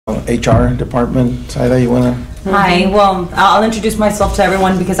HR department. Saida, you want to? Hi, well, I'll introduce myself to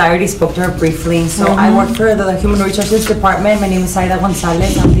everyone because I already spoke to her briefly. So I work for the Human Resources Department. My name is Saida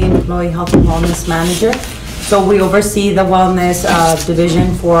Gonzalez. I'm the Employee Health and Wellness Manager. So we oversee the wellness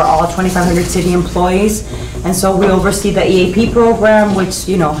division for all 2,500 city employees. And so we oversee the EAP program, which,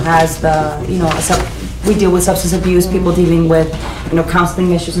 has the, we deal with substance abuse, people dealing with,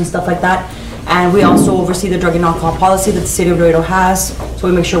 counseling issues and stuff like that. And we also oversee the drug and alcohol policy that the city of Laredo has. So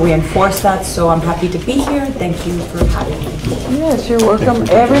we make sure we enforce that. So I'm happy to be here. Thank you for having me. Yes, you're welcome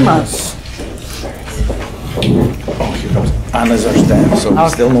every month. Oh, here comes Anna's our staff, so Okay.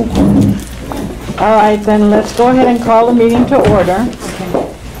 still no quorum. All right, then let's go ahead and call the meeting to order.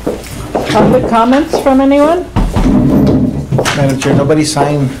 Public comments from anyone? Madam Chair, nobody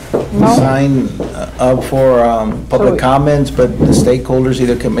signed up for public comments, but the stakeholders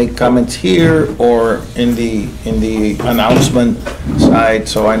either can make comments here or in the announcement side.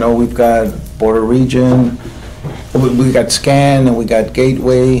 So I know we've got Border Region, we got SCAN, and we got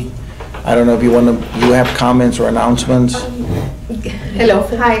Gateway. I don't know if you have comments or announcements. Hello,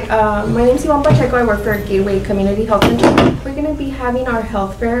 hi, my name is Iván Pacheco. I work for Gateway Community Health Center. We're going to be having our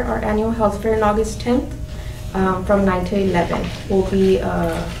health fair, our annual health fair on August 10th from 9 to 11. We'll be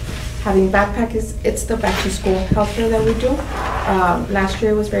having backpacks. It's the back to school health fair that we do. Last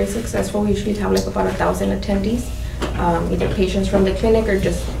year it was very successful. We usually have like about 1,000 attendees, either patients from the clinic or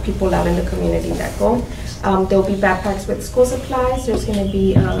just people out in the community that go. There'll be backpacks with school supplies. There's going to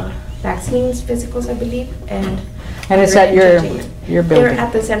be vaccines, physicals, I believe, and it's at your building? They're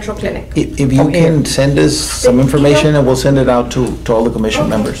at the Central Clinic. If you can send us some information, and we'll send it out to all the commission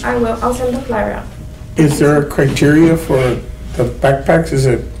members. I will. I'll send the flyer out. Is there a criteria for the backpacks? Is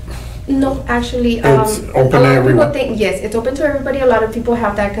it? No, actually, It's open to everyone. Yes, it's open to everybody. A lot of people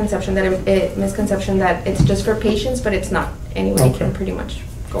have that misconception that it's just for patients, but it's not. Anybody can pretty much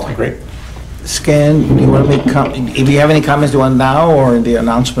go on. Great. SCAN, do you want to make if you have any comments, do you want now or in the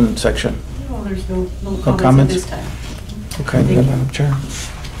announcement section? No, there's no comments at this time. Okay, Madam Chair.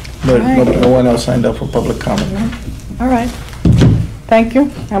 But no one else signed up for public comment. All right. Thank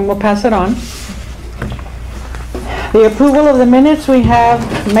you, and we'll pass it on. The approval of the minutes, we have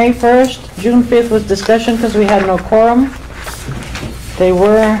May 1st, June 5th was discussion because we had no quorum. They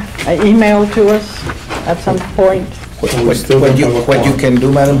were emailed to us at some point. What you can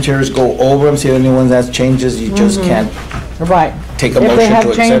do, Madam Chair, is go over them, see if anyone has changes, you just can't Right. take a If they motion have to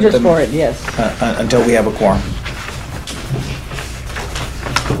accept changes them for it, yes. Until we have a quorum.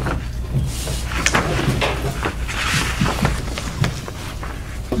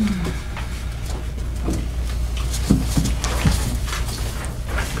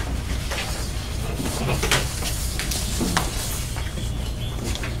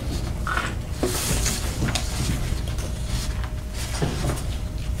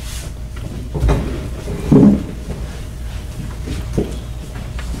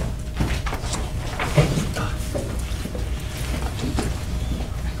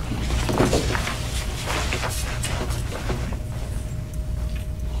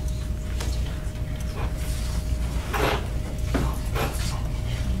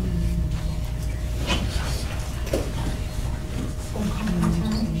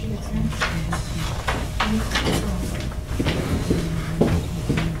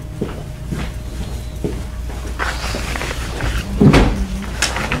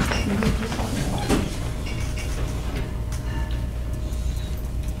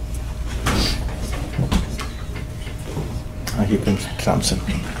 Here comes Thompson.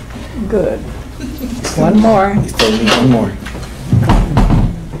 Good. One more. He's telling me one more.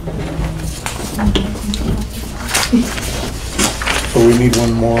 So we need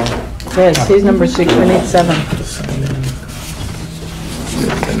one more. Yes, he's number 6, we need 7.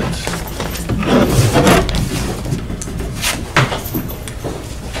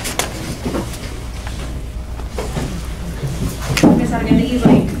 Guess I'm gonna use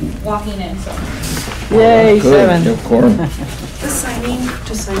like walking in, so. Yay, Good, 7. your quorum. The signing,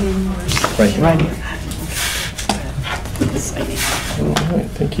 to sign in or? Right here. Right here. Signing. All right,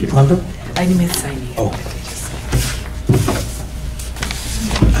 thank you. London? I miss signing. Oh.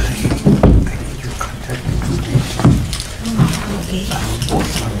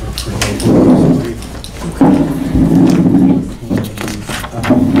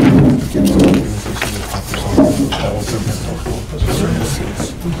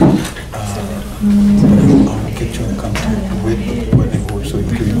 I'll get you in contact with where they work so you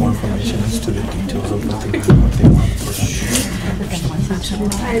can give you more information as to the details of what they do, what they want.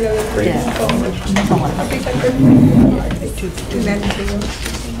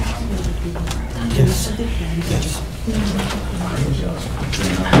 Yes, yes. You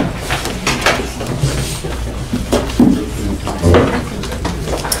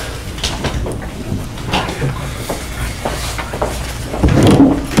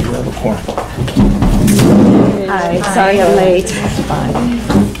have a quorum. Hi, sorry I'm late.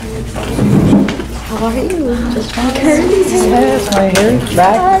 How are you? Just fine. Curly's here. Yes, my hair's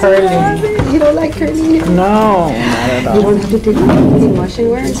back curly. You don't like curly hair? No, not at You all. want to do anything while she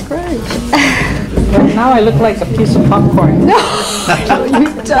wears scrunch? But now I look like a piece of popcorn. No,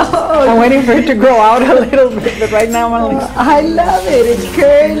 you don't. I'm waiting for it to grow out a little bit, but right now I'm like, I love it. It's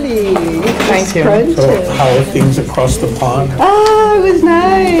curly. Thank you. So how are things across the pond? Oh, it was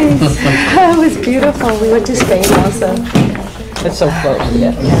nice. It was beautiful. We went to Spain also. it's so close.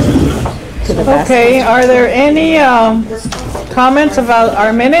 To the best. Okay, are there any comments about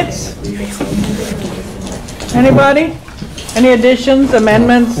our minutes? Anybody? Any additions,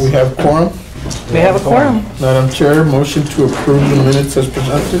 amendments? We have quorum. We have a quorum. Madam Chair, motion to approve the minutes as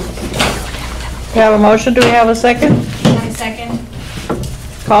presented. We have a motion, do we have a second? Second.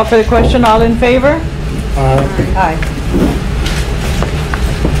 Call for the question, all in favor? Aye. Aye.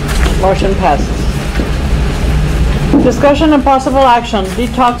 Motion passes. Discussion and possible action,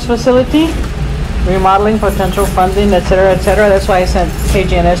 detox facility, remodeling, potential funding, et cetera, et cetera. That's why I sent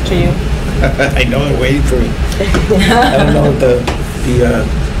KGNS to you. I know, they're waiting for me. I don't know if the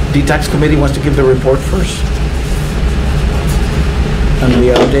detox committee wants to give the report first. And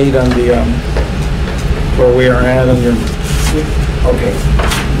the update on the, where we are at on your, Okay,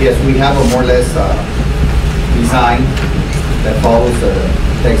 yes, we have a more or less design that follows the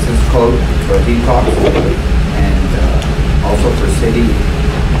Texas code for detox and also for the city.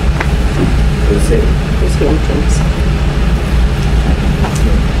 Here's the entrance.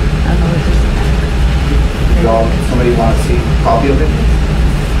 Y'all, somebody want to see a copy of it?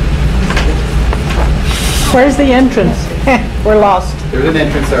 Where's the entrance? We're lost. There's an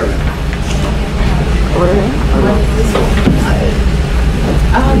entrance there.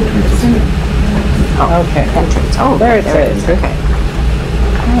 Okay. Entrance. Oh, There it is, okay.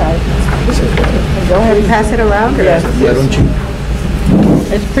 All right. Go ahead and pass it around. Or? Yes, why don't you?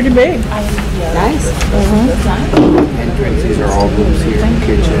 it's pretty big. Nice. Entrance, these are all rooms here,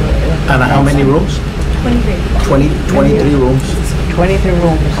 kitchen. And how many rooms? 23 rooms. 23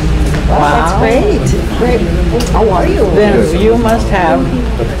 rooms. That's Wow. great. Great. How are you? Then you must have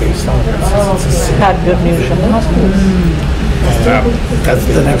had good news from the hospital. That's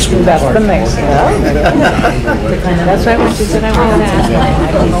the next one. That's the next one. That's why when she said I wanted to ask,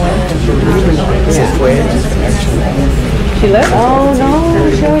 I don't know when. She left? Oh, no,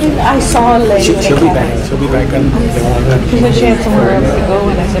 she already, I saw a lady. She'll be back, she'll be back on, She said she had somewhere else to go,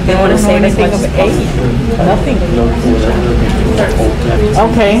 and I said, they want to say anything of aid? Nothing.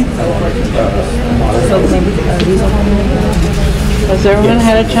 Okay. Has everyone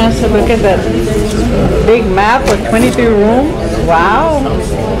had a chance to look at that big map with 23 rooms? Wow.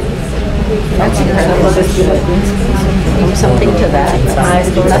 That's incredible. Something to that.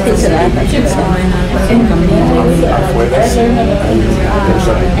 Nothing to that.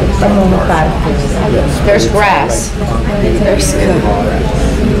 There's grass. There's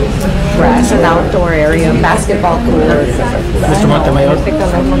grass, an outdoor area, basketball court. Mr. Montemayor?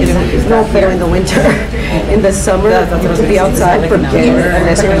 No, pero in the winter. In the summer, to be outside for beer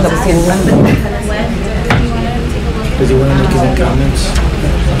unless you're in the pool. Does he want to make any comments?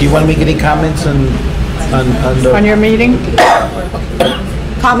 Do you want to make any comments on the? On your meeting?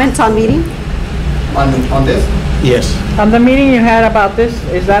 Comments on meeting? On this? Yes. On the meeting you had about this,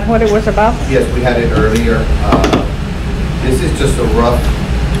 is that what it was about? Yes, we had it earlier. This is just a rough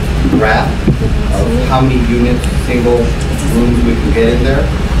graph of how many units, single rooms we can get in there.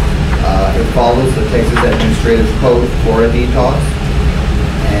 It follows the Texas Administrative Code for a detox,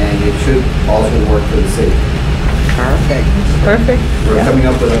 and it should also work for the city. Perfect. Perfect. We're coming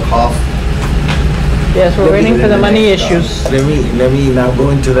up with a cost. Yes, we're waiting for the money issues. Let me now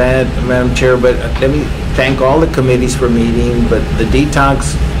go into that, Madam Chair, but let me thank all the committees for meeting, but the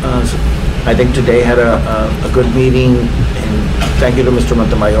detox, I think today had a good meeting, and thank you to Mr.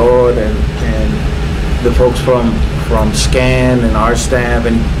 Montemayor and the folks from SCAN and our staff,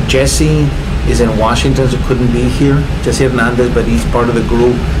 and Jesse is in Washington, so couldn't be here, Jesse Hernandez, but he's part of the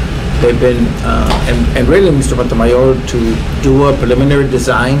group. They've been, and really Mr. Montemayor, to do a preliminary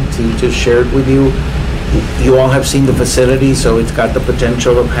design, to just share it with you. You all have seen the facility, so it's got the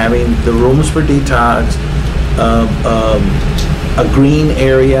potential of having the rooms for detox, a green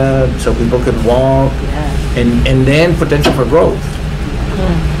area so people can walk, and then potential for growth.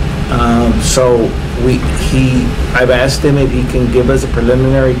 So I've asked him if he can give us a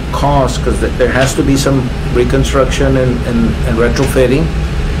preliminary cost, because there has to be some reconstruction and retrofitting,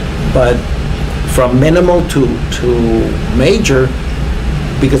 but from minimal to major,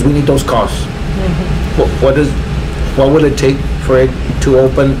 because we need those costs. What will it take for it to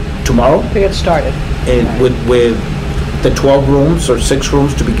open tomorrow? To get started. And with the 12 rooms or 6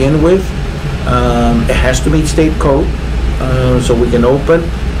 rooms to begin with, it has to meet state code, so we can open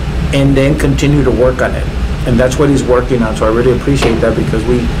and then continue to work on it. And that's what he's working on, so I really appreciate that, because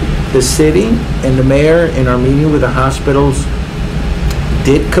the city and the mayor in our meeting with the hospitals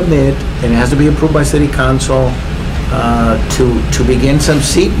did commit, and it has to be approved by city council, to begin some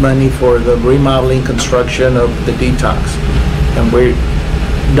seed money for the remodeling construction of the detox. And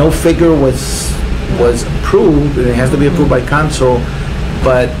no figure was approved, and it has to be approved by council,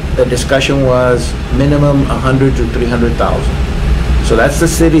 but the discussion was minimum 100 to 300,000. So that's the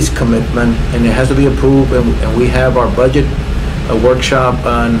city's commitment, and it has to be approved, and we have our budget workshop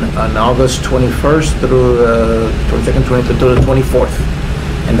on August 21st through the 22nd, 23rd, through the 24th.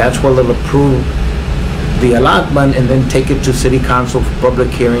 And that's where they'll approve the allotment and then take it to city council for public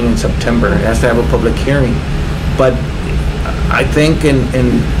hearing in September. It has to have a public hearing. But I think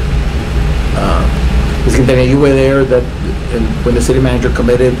Ms. Quintana, you were there when the city manager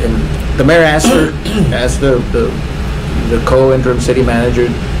committed, and the mayor asked the co-interim city manager,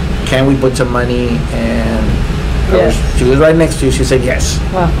 can we put some money? And Yes. she was right next to you. She said yes.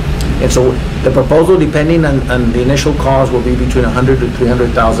 Wow. And so the proposal, depending on the initial cost, will be between 100 to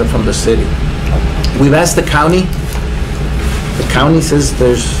 300,000 from the city. We've asked the county. The county says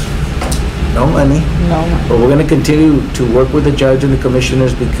there's no money. No. But we're going to continue to work with the judge and the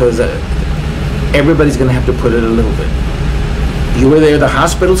commissioners, because everybody's going to have to put it a little bit. You were there. The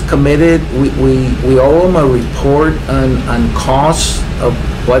hospital's committed. We owe them a report on costs of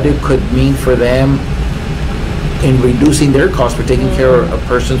what it could mean for them in reducing their costs for taking care of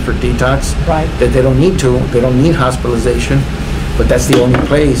persons for detox. Right. That they don't need to. They don't need hospitalization, but that's the only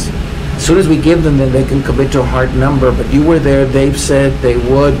place. As soon as we give them, then they can commit to a hard number. But you were there. They've said they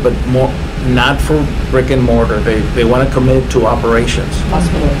would, but not for brick and mortar. They want to commit to operations.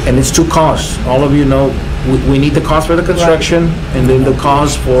 And it's 2 costs. All of you know, we need the cost for the construction, and then the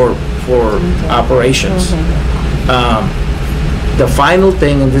cost for operations. The final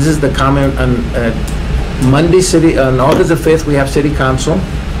thing, and this is the comment on Monday, on August the 5th, we have city council.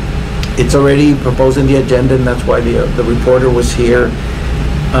 It's already proposed in the agenda, and that's why the reporter was here.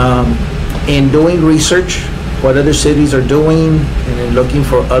 In doing research, what other cities are doing, and in looking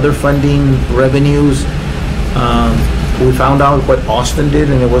for other funding revenues, we found out what Austin did,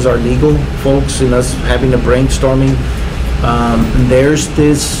 and it was our legal folks and us having a brainstorming. There's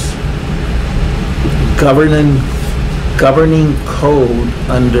this governing code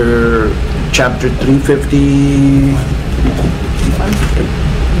under chapter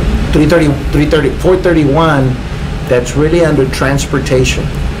 431, that's really under transportation.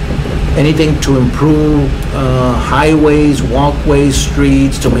 Anything to improve highways, walkways,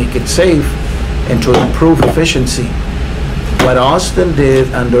 streets, to make it safe and to improve efficiency. What Austin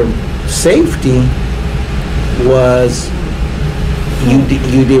did under safety was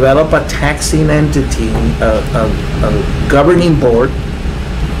you develop a taxing entity, a governing board.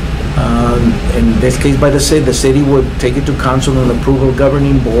 In this case, by the city would take it to council and approve a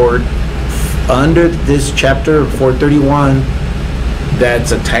governing board under this chapter 431.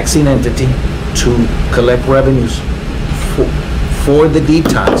 That's a taxing entity to collect revenues for the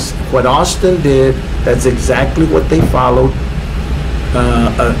detox. What Austin did, that's exactly what they followed.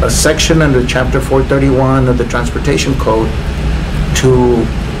 A section under chapter 431 of the transportation code to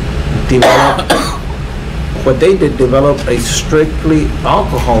develop what they did, develop a strictly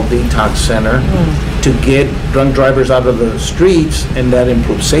alcohol detox center to get drunk drivers out of the streets, and that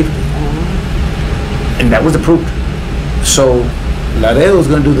improved safety. And that was approved. So Laredo is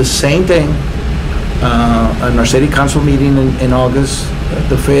going to do the same thing on our city council meeting in August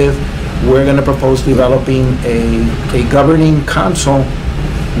the 5th. We're going to propose developing a governing council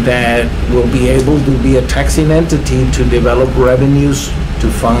that will be able to be a taxing entity to develop revenues to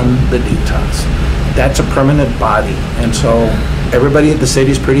fund the detox. That's a permanent body, and so everybody at the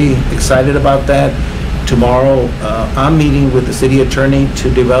city is pretty excited about that. Tomorrow, I'm meeting with the city attorney to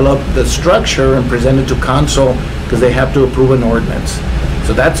develop the structure and present it to council, because they have to approve an ordinance.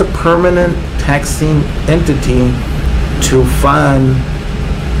 So that's a permanent taxing entity to fund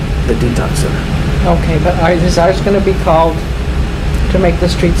the detox center. Okay, but is ours going to be called to make the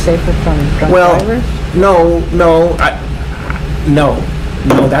streets safer from drunk drivers? No,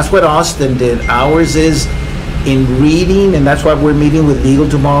 that's what Austin did. Ours is in reading, and that's why we're meeting with legal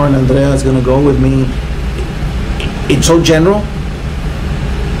tomorrow, and Andrea is gonna go with me. It's so general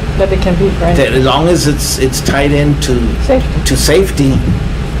That it can be for that as long as it's tied into Safety. to safety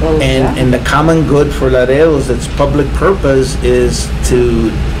Well, yeah. and the common good for Laredo's, its public purpose is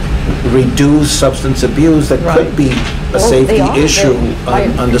to reduce substance abuse that could Right. be a Well, safety they are. issue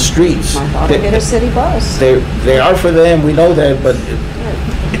on the streets. My daughter get a city bus. They are for them, we know that, but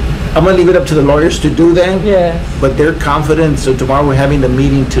I'm gonna leave it up to the lawyers to do that. Yeah. But they're confident, so tomorrow we're having the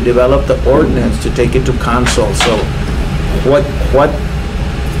meeting to develop the ordinance to take it to council. So what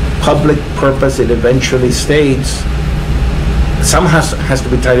public purpose it eventually states, some has to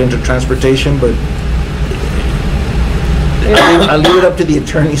be tied into transportation, but I'll leave it up to the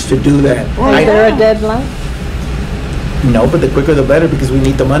attorneys to do that. Is there a deadline? No, but the quicker the better, because we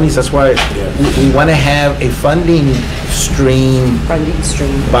need the monies. That's why we want to have a funding stream Funding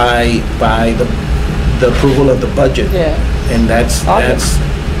stream. by the approval of the budget. Yeah. And that's, August.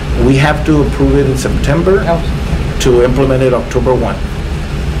 we have to approve it in September Oh, to implement it October 1.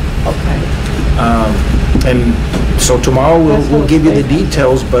 okay. And so tomorrow we'll give you the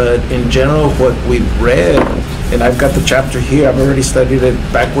details, but in general, what we've read, and I've got the chapter here, I've already studied it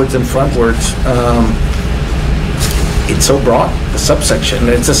backwards and frontwards. It's so broad, the subsection.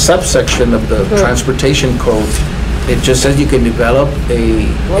 It's a subsection of the transportation code. It just says you can develop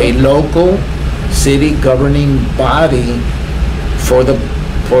a local city governing body for the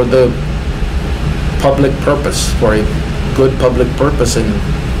public purpose, for a good public purpose, and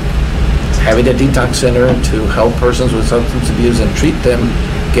having a detox center to help persons with substance abuse and treat them,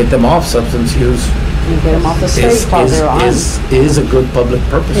 get them off substance use You get them off the street while they're on. is a good public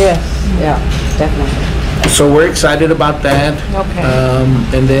purpose. Yes. Yeah, definitely. So we're excited about that. Okay.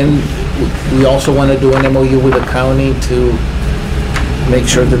 And then we also want to do an MOU with the county to make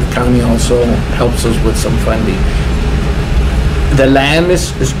sure that the county also helps us with some funding. The land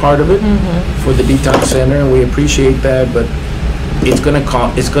is part of it for the detox center, and we appreciate that, but it's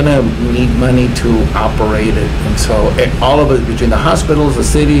gonna need money to operate it. And so all of it, between the hospitals, the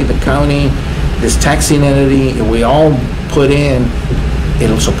city, the county, this taxing entity, if we all put in,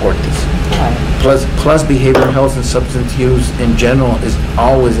 it'll support this. Plus behavioral health and substance use in general is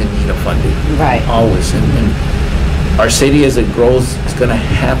always in need of funding. Right. Always. And our city, as it grows, is gonna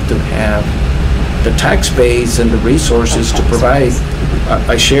have the tax base and the resources to provide.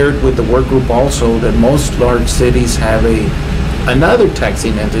 I shared with the work group also that most large cities have another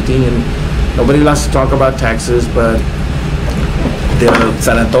taxing entity, and nobody likes to talk about taxes, but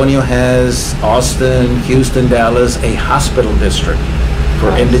San Antonio has, Austin, Houston, Dallas, a hospital district for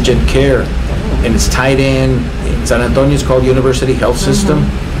indigent care, and it's tied in San Antonio is called University Health System.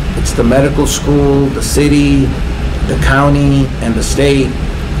 It's the medical school, the city, the county, and the state,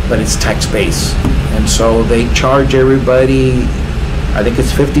 but it's tax base. And so they charge everybody, I think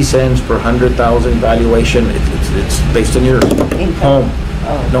it's 50 cents per 100,000 valuation. It's based on your home.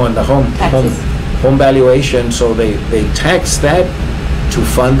 No, in the home. Home valuation, so they tax that to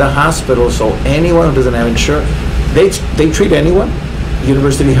fund the hospital, so anyone who doesn't have insurance, they treat anyone,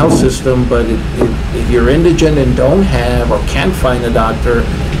 University Health System, but if you're indigent and don't have or can't find a doctor,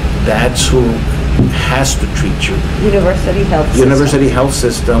 that's who has to treat you. University Health System. University Health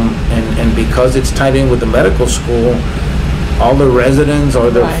System, and because it's tied in with the medical school, all the residents or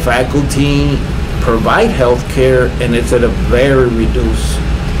the faculty provide health care, and it's at a very reduced.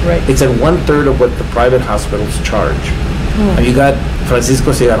 Right. It's at 1/3 of what the private hospitals charge. And you got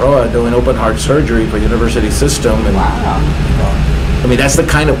Francisco Cigarroa doing open heart surgery for University System, and I mean, that's the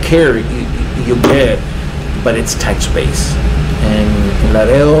kind of care you get, but it's tax base. And in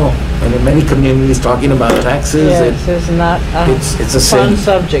Laredo and in many communities talking about taxes, Yes, it's not it's a fun sin.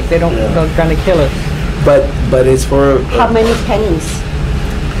 subject. They're gonna kill us. But it's for How many pennies?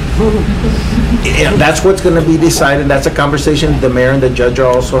 yeah, that's what's going to be decided. That's a conversation the mayor and the judge are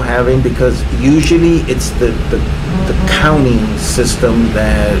also having, because usually it's the county system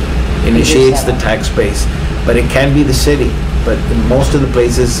that initiates the tax base, but it can be the city. But in most of the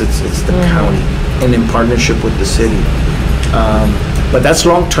places, it's the county, and in partnership with the city. But that's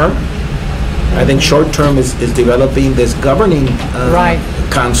long term. I think short term is developing this governing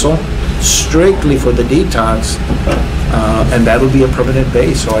council strictly for the detox, and that'll be a permanent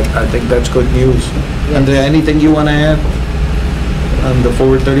base. So I think that's good news. Andrea, anything you want to add on the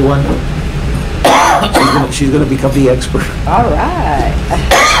Forward 31? She's gonna become the expert. All right.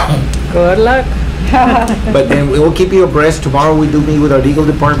 Good luck. But then we'll keep you abreast. Tomorrow we do meet with our legal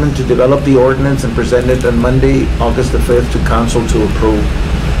department to develop the ordinance and present it on Monday, August the 5th, to council to approve.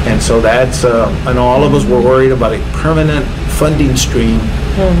 And so that's, I know all of us were worried about a permanent funding stream.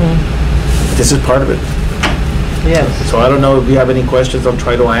 This is part of it. Yes. So I don't know if you have any questions, I'll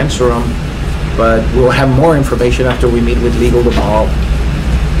try to answer them, but we'll have more information after we meet with legal tomorrow.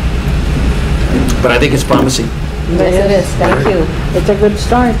 But I think it's promising. Yes, it is. Thank you. It's a good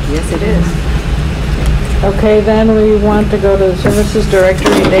start. Yes, it is. Okay, then we want to go to the Services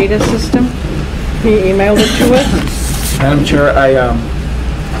Directory Data System. He emailed it to us. Madam Chair, I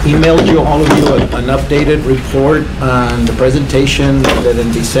emailed you, all of you, an updated report on the presentation that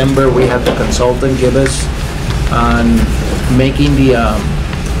in December we had the consultant give us on making the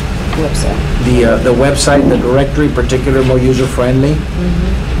website, the directory particular more user-friendly.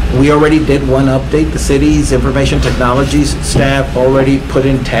 We already did one update. The city's information technologies staff already put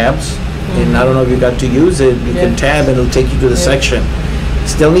in tabs. And I don't know if you got to use it, you can tab and it'll take you to the section.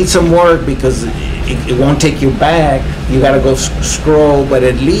 Still needs some work because it won't take you back. You gotta go scroll, but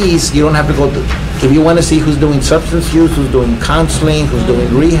at least you don't have to go to, if you wanna see who's doing substance use, who's doing counseling, who's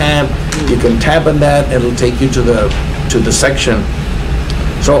doing rehab, you can tab on that, and it'll take you to the section.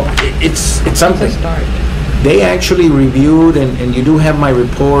 So it's something. They actually reviewed, and you do have my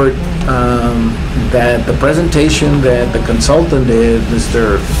report, that the presentation that the consultant did,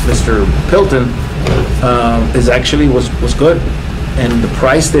 Mr. Pilton, is actually was good. And the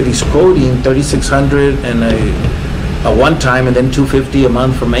price that he's quoting, $3,600 and a one-time and then $250 a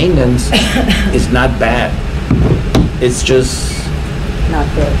month for maintenance, is not bad. It's just Not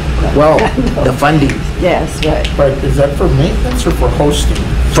good. well, the funding. Yes, right. But is that for maintenance or for hosting?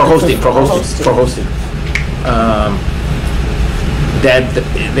 For hosting. That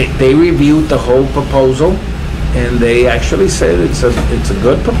they reviewed the whole proposal, and they actually said it's a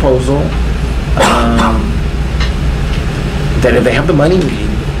good proposal. That if they have the money,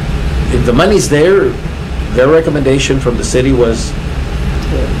 if the money's there, their recommendation from the city was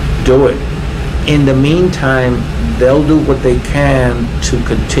do it. In the meantime, they'll do what they can to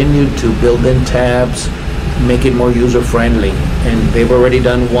continue to build in tabs, make it more user-friendly, and they've already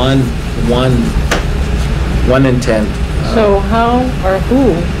done one intent. So how or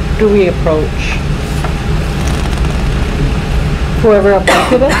who do we approach? Whoever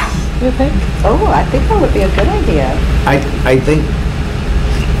appointed us, you think? Oh, I think that would be a good idea. I think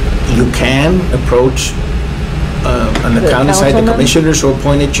you can approach on the county side, the councilman? commissioners who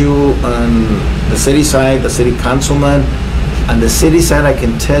appointed you, on the city side, the city councilman. On the city side, I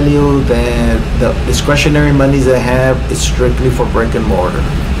can tell you that the discretionary monies they have is strictly for brick and mortar.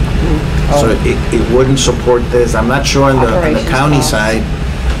 So it wouldn't support this. I'm not sure on the Operations county costs. side,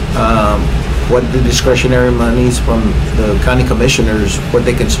 what the discretionary monies from the county commissioners, what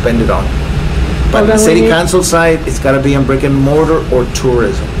they can spend it on. But Well, the then we city need- council side, it's gotta be on brick and mortar or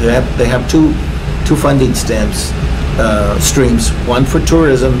tourism. They have two funding streams, one for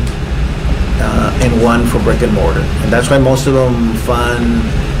tourism, and one for brick and mortar. And that's why most of them fund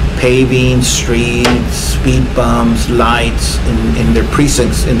paving, streets, speed bumps, lights in their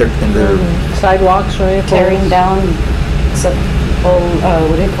precincts, in their Sidewalks or anything? Tearing down some old,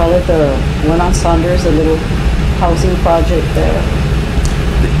 what do you call it, the one on Saunders, the little housing project there.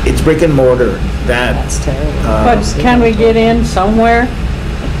 it's brick and mortar. That's terrible. But can we get in somewhere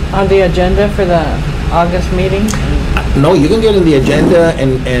on the agenda for the August meeting? No, you can get in the agenda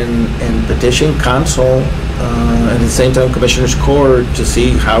and petition council, at the same time Commissioners Court, to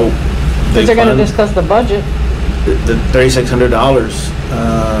see how they Because they're gonna fund discuss the budget, the $3,600.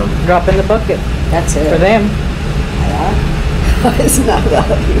 drop in the bucket That's it. for them. It's not that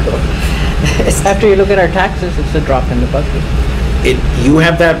you. After you look at our taxes, it's a drop in the bucket. You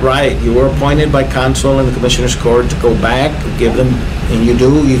have that right. You were appointed by council and the Commissioners Court to go back, give them, and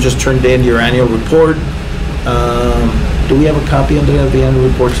you just turned in your annual report. Do we have a copy of the annual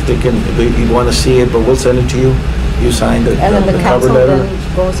report so they can, if you want to see it, but we'll send it to you. You signed the And then the cover council letter.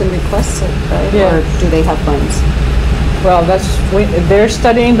 then goes and requests it, right? Yeah. Or do they have funds? Well, they're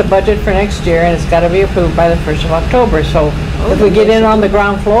studying the budget for next year, and it's gotta be approved by the 1st of October, so if we get in on the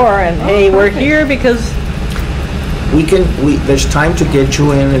ground floor and, hey, we're here because, There's time to get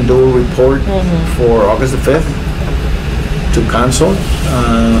you in and do a report for August the 5th to council,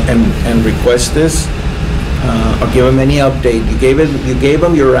 and request this, or give them any update. You gave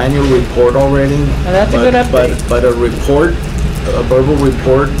them your annual report already. And that's a good update. But a report, a verbal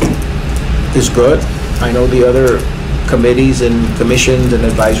report is good. I know the other committees and commissions and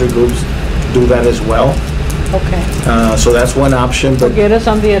advisory groups do that as well. okay, So that's one option, so but, get us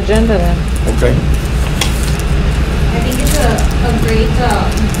on the agenda then. okay. I think it's a great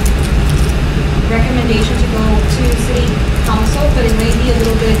recommendation to go to city council, but it may be a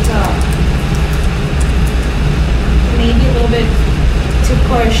little bit, too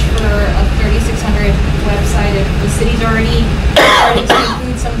push for a 3,600 website. If the city's already started to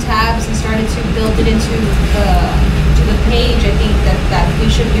include some tabs and started to build it into the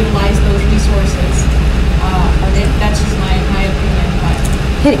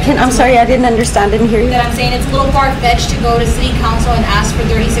I'm sorry, I didn't understand, didn't hear you. That I'm saying it's a little far-fetched to go to city council and ask for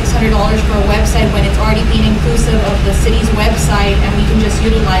 $3,600 for a website when it's already being inclusive of the city's website, and we can just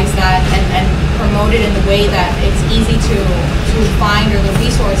utilize that and promote it in the way that it's easy to find, or the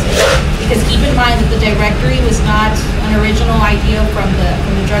resources. Because keep in mind that the directory was not an original idea from the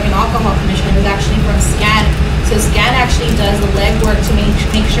Drug and Alcohol Commission. It was actually from SCAN. So SCAN actually does the legwork to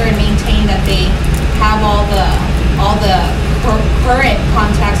make sure and maintain that they have all the current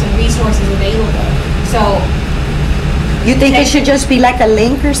contacts and resources available. So You think it should just be like a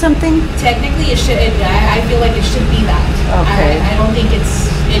link or something? technically, I feel like it should be that. Okay. I don't think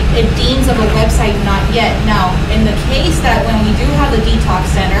it deems of a website, not yet. Now, in the case that when we do have the detox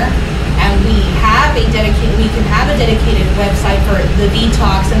center and we can have a dedicated website for the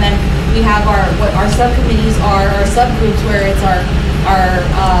detox, and then we have what our subcommittees are, our subgroups, where it's our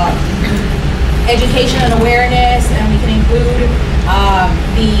education and awareness, and we can include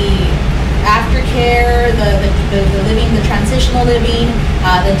the aftercare, the living, the transitional living,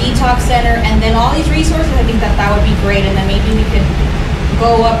 the detox center, and then all these resources. I think that would be great, and then maybe we could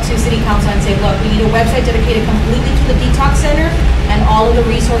go up to city council and say, look, we need a website dedicated completely to the detox center and all of the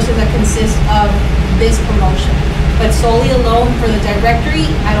resources that consist of this promotion. But solely alone for the directory,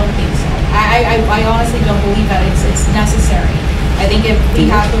 I don't think so. I honestly don't believe that it's necessary. I think if we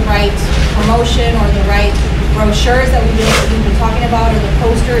have the right promotion or the right brochures that we've been talking about, or the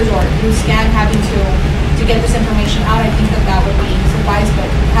posters, or through SCAN having to get this information out, I think that would be suffice. But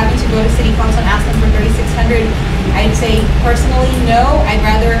having to go to city council and ask them for $3,600, I'd say personally no. I'd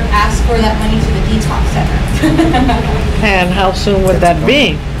rather ask for that money to the detox center. And how soon would that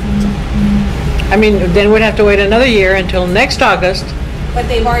be? I mean, then we'd have to wait another year until next August. But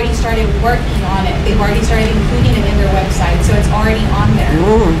they've already started working on it. They've already started including it in their website, so it's already on there.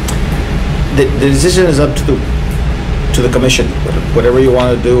 The decision is up to the commission, whatever you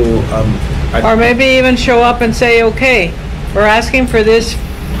want to do. Or maybe even show up and say, okay, we're asking for this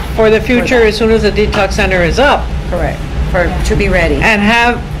for the future as soon as the detox center is up. Correct. To be ready. And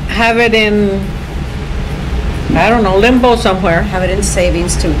have it in, I don't know, limbo somewhere. Have it in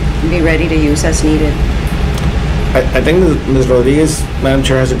savings to be ready to use as needed. I think Ms. Rodriguez, Madam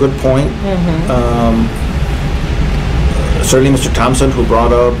Chair, has a good point. Certainly Mr. Thompson, who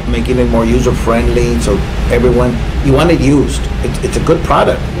brought up making it more user-friendly, so everyone, you want it used. It's a good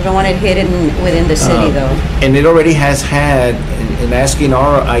product. You don't want it hidden within the city, though. And it already has had, in asking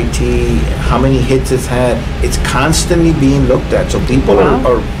our IT how many hits it's had, it's constantly being looked at, so people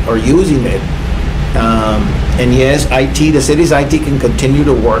are using it. And yes, IT, the city's IT can continue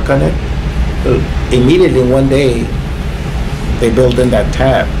to work on it. Immediately, one day, they build in that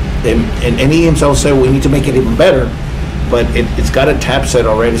tab. And he himself said, we need to make it even better, but it's got a tab set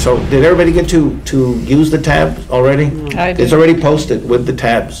already. So did everybody get to use the tab already? I did. It's already posted with the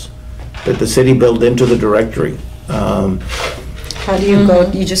tabs that the city built into the directory. How do you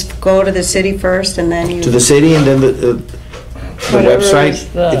go? You just go to the city first and then you... To the city, and then the Whatever website. is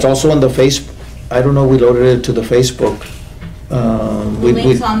the- It's also on the I don't know, we loaded it to the Facebook. The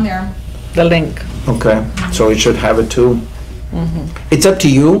link's on there. The link. Okay, so it should have it too. It's up to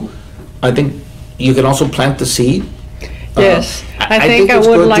you. I think you can also plant the seed. Yes, I think I it's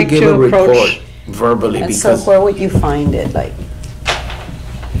would good like give to a report approach, verbally, And so because where would you find it? Like,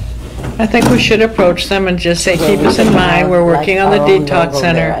 I think we should approach them and just say, keep us in mind, we're working on the detox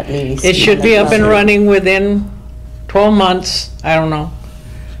center. It should be up and running within 12 months, I don't know.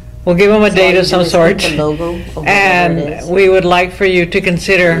 We'll give them a date of some sort. And we would like for you to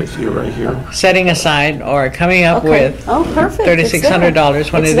consider you're right here. setting aside or coming up with Oh, perfect. It's there.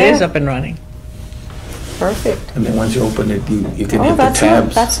 $3,600 when It's it is there. up and running. Perfect. And then once you open it, you can Oh, hit the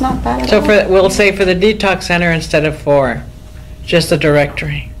tabs. that's not bad at So all. we'll say for the detox center instead of for just the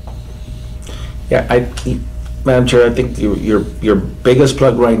directory. Yeah, Madam Chair, I think your biggest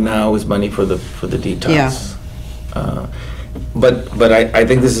plug right now is money for the detox. Yeah. But I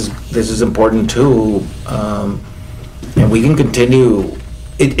think this is important too, and we can continue.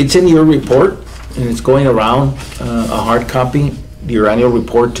 It's in your report, and it's going around, a hard copy, your annual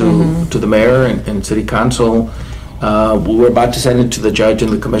report to the mayor and city council. We're about to send it to the judge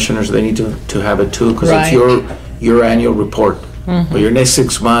and the commissioners. They need to have it too, because it's your annual report, for your next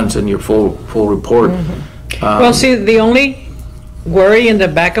 6 months and your full report. Well, see, the only worry in the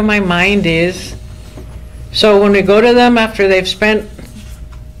back of my mind is, so when we go to them after they've spent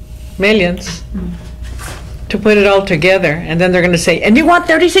millions to put it all together, and then they're gonna say, and you want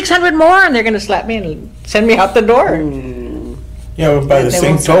 3,600 more? And they're gonna slap me and send me out the door. Yeah, but by the They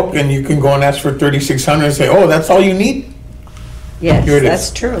same won't stop token, you can go and ask for 3,600 and say, oh, that's all you need? Yes, Here it is.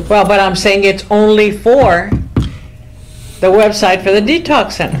 that's true. Well, but I'm saying it's only for the website for the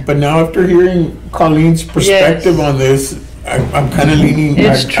detox center. But now after hearing Colleen's perspective on this, I'm kind of leaning,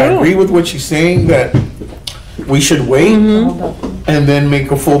 It's I true. agree with what she's saying, that we should wait and then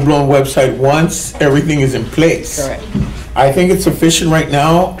make a full-blown website once everything is in place. Correct. I think it's sufficient right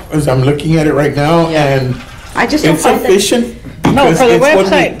now, as I'm looking at it right now, and I just don't it's find that. sufficient No, because for the it's what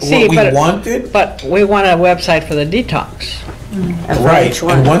website, we, see, what we but, wanted. but we want a website for the detox. Right,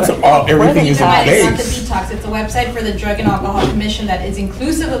 and once everything is in It's not the place. detox, it's a website for the Drug and Alcohol Commission that is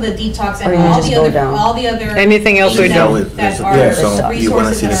inclusive of the detox Or and you all just the go other, down. all the other. Anything else we things do. that Yeah, are so you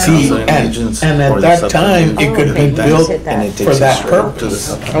wanna resources see the that are See, council and and, agents and or at the that time, subcommittee. it could have okay, been you built said that. And it for takes that you straight to the purpose.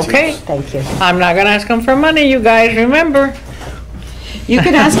 subcommittee. Okay? Thank you. I'm not gonna ask them for money, you guys, remember? You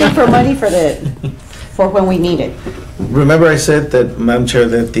can ask him for money for when we need it. Remember I said that, Madam Chair,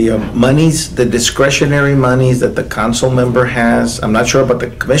 that the monies, the discretionary monies that the council member has, I'm not sure about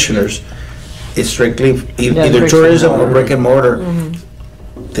the commissioners, is strictly Yeah, either bricks and tourism or mortar. brick and mortar.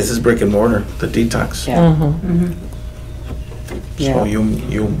 This is brick and mortar, the detox. Yeah. So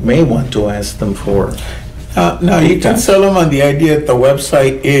you may want to ask them for, Now, you can sell them on the idea that the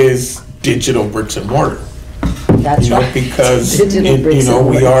website is digital bricks and mortar. That's You know, right. because, Digital you bricks know, and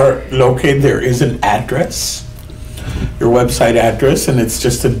we mortar. are located, there is an address, your website address, and it's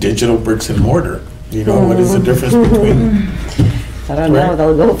just a digital bricks and mortar. You know, what is the difference between, I don't know, Right.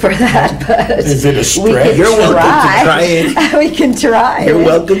 they'll go for that, but. is it a We stretch? can You're welcome to try it. We can try. you're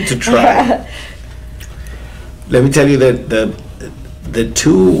welcome to try. Let me tell you that the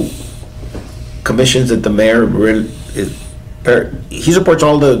two commissions that the mayor really he supports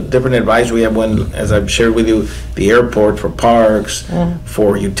all the different advisory. We have one, as I've shared with you, the airport, for parks,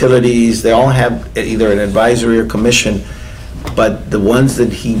 for utilities. They all have either an advisory or commission, but the ones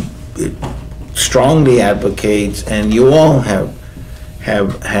that he strongly advocates, and you all have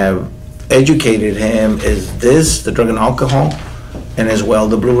educated him, is this, the drug and alcohol, and as well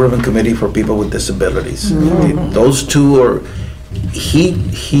the Blue Ribbon Committee for People with Disabilities. Those two are,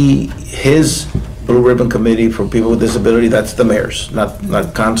 his Blue Ribbon Committee for People with Disability, that's the mayor's,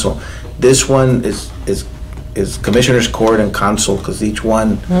 not council. This one is Commissioners Court and council, because each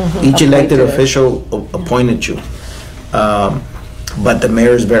elected official appointed you. But the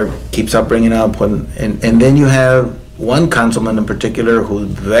mayor's keeps up bringing up and then you have one councilman in particular who's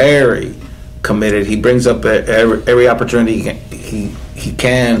very committed. He brings up every opportunity he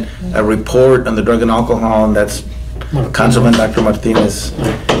can, a report on the drug and alcohol, and that's Councilman Dr. Martinez.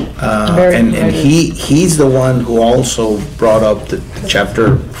 And he's the one who also brought up the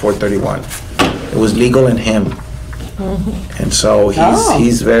chapter 431. It was legal in him. And so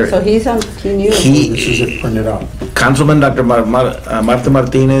he's very. So he knew. This is it printed out. Councilman Dr. Marta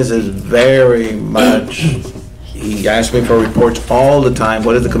Martinez is very much, he asks me for reports all the time.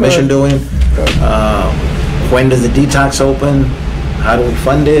 What is the commission doing? When does the detox open? How do we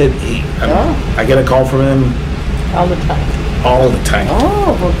fund it? I get a call from him All the time. all the time.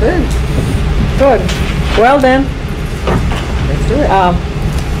 Oh, well, good. Good. Well then, Let's do it.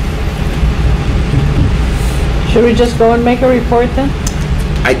 should we just go and make a report then?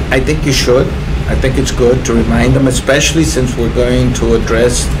 I think you should. I think it's good to remind them, especially since we're going to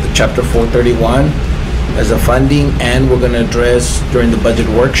address the chapter 431 as a funding, and we're going to address during the budget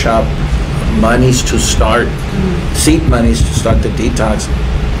workshop monies to start, seed monies to start the detox.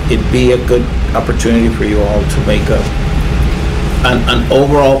 It'd be a good opportunity for you all to make an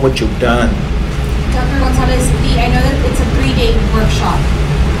overall what you've done. Dr. Gonzalez, I know that it's a 3-day workshop.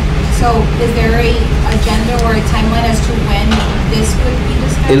 So is there a agenda or a timeline as to when this would be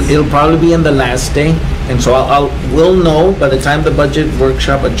discussed? It'll probably be in the last day, and so we'll know by the time the budget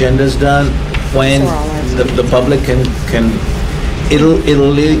workshop agenda is done, when the public can,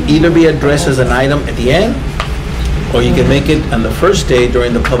 it'll either be addressed as an item at the end, or you can make it on the first day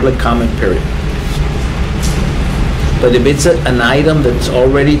during the public comment period. But if it's an item that's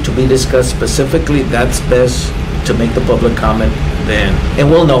already to be discussed specifically, that's best to make the public comment then, and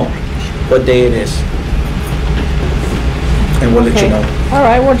we'll know what day it is. And we'll let you know. All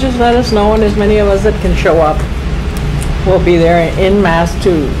right, well, just let us know, and as many of us that can show up, we'll be there in mass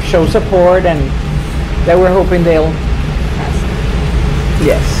to show support, and that we're hoping they'll,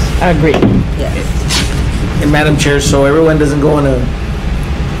 yes, agree. And Madam Chair, so everyone doesn't go on a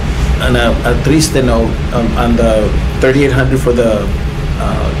triste note, on the 3800 for the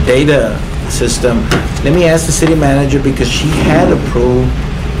data system, let me ask the city manager, because she had approved,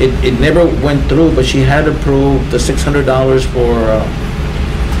 it never went through, but she had approved the $600 for,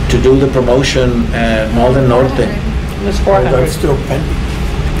 to do the promotion at Malden Norte. It's That's 400. still pending.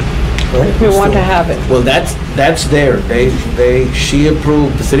 Right? We want to have it. Well, that's there. She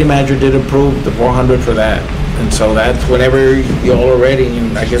approved, the city manager did approve the 400 for that. And so that's whenever you all are ready,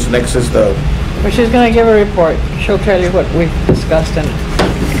 and I guess next is the, But she's gonna give a report. She'll tell you what we've discussed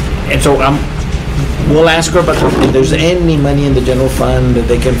and so we'll ask her about if there's any money in the general fund that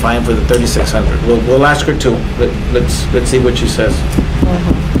they can find for the 3,600. We'll ask her too. Let's see what she says.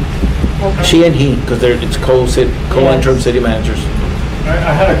 She and he, because it's co-interim city managers.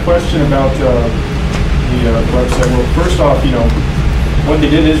 I had a question about the website. Well, first off, what they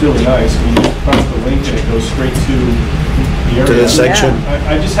did is really nice. I mean, you just press the link and it goes straight to the area. To the section.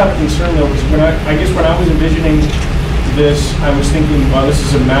 I just have a concern though, because I guess when I was envisioning this, I was thinking, wow, this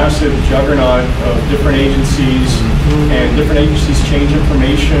is a massive juggernaut of different agencies, and different agencies change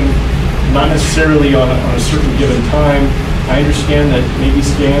information, not necessarily on a certain given time. I understand that maybe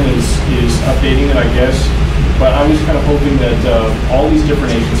SCAN is updating it, I guess, but I was kind of hoping that all these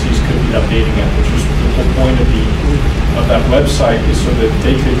different agencies could be updating it, which was the whole point of that website, is so that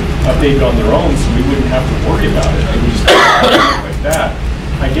they could update it on their own, so we wouldn't have to worry about it. It would just like that.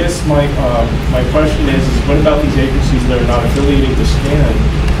 I guess my question is what about these agencies that are not affiliated with SCAN?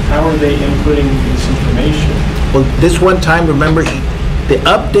 How are they inputting this information? Well, this one time, remember, the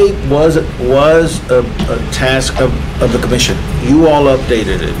update was a task of the commission. You all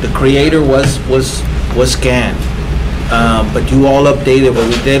updated it. The creator was SCAN. But you all updated. What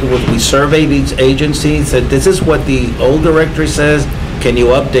we did was we surveyed each agency, said this is what the old directory says, can you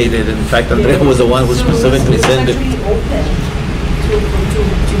update it? In fact, Andrea was the one who specifically sent it.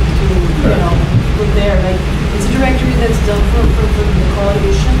 Put there, like, it's a directory that's done for the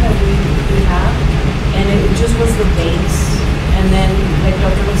coalition that we have, and it just was the base, and then, like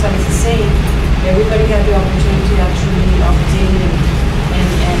Dr. Gonzalez is saying, everybody had the opportunity to actually update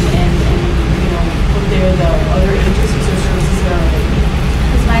and put there the other agencies or services that are available.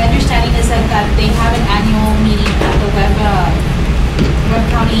 Because my understanding is that they have an annual meeting at the Webb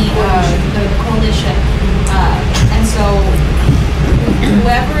County, the coalition, and so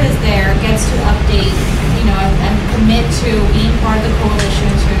whoever is there gets to update, and commit to being part of the coalition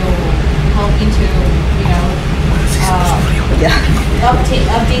to helping to,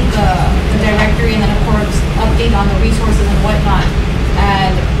 update the directory, and then of course update on the resources and whatnot.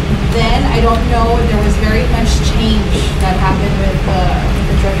 And then I don't know if there was very much change that happened with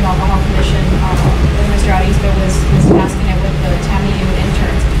the Drug and Alcohol Commission. Mr. Arista was tasking it with the TAMU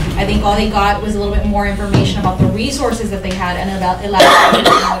interns. I think all they got was a little bit more information about the resources that they had and about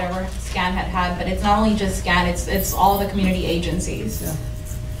elaborating on whatever SCAN had. But it's not only just SCAN; it's all the community agencies. Yeah.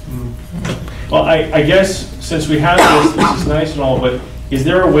 Well, I guess since we have this is nice and all, but is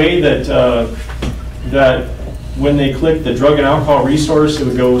there a way that that when they click the drug and alcohol resource, it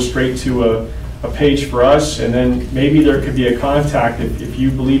would go straight to a page for us, and then maybe there could be a contact if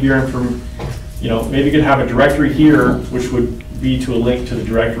you believe you're maybe you could have a directory here, which would be to a link to the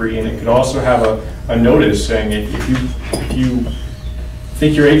directory, and it could also have a notice saying if you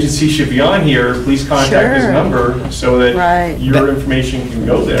think your agency should be on here, please contact this number so that your information can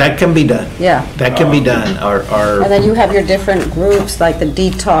go there. That can be done. Yeah. That can be done. And then you have your different groups, like the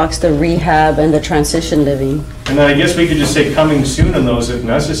detox, the rehab, and the transition living. And then I guess we could just say coming soon on those if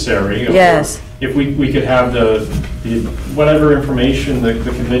necessary. Yes. If we could have the whatever information the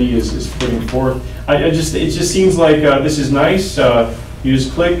committee is putting forth. It just seems like this is nice. You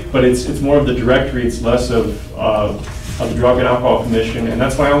just click, but it's more of the directory. It's less of the Drug and Alcohol Commission, and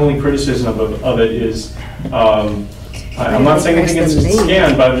that's my only criticism of it is. I'm not saying anything against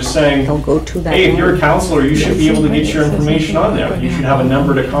SCAN, but I'm just saying, hey, if you're a counselor, you should be able to get your information on there. You should have a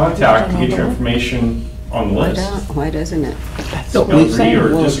number to contact to get your information on the list. Why doesn't it? No, agree or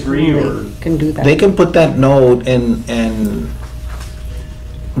disagree or can do that. They can put that note and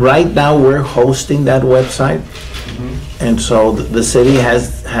right now we're hosting that website. And so the city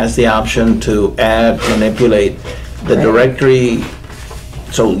has the option to add, manipulate the directory.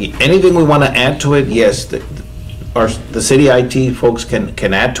 So anything we want to add to it, yes, the city IT folks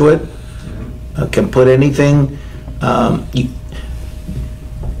can add to it, can put anything.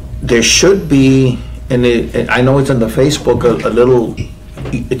 There should be, and I know it's on the Facebook, a little,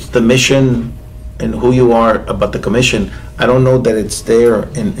 it's the mission and who you are about the commission. I don't know that it's there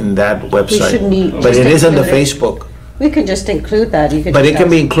in that website, but it is on the Facebook. We could just include that. But it can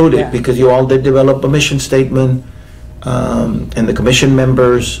be included because you all did develop a mission statement and the commission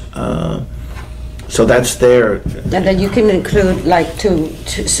members. So that's there. And then you can include, like, to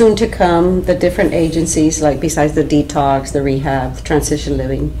soon to come, the different agencies, like besides the detox, the rehab, the transition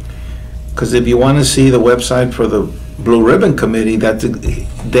living. Because if you want to see the website for the Blue Ribbon Committee,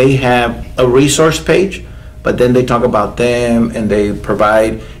 they have a resource page, but then they talk about them and they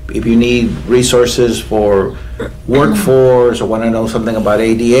provide, if you need resources for workforce or want to know something about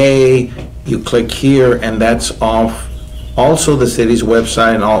ADA, you click here, and that's off also the city's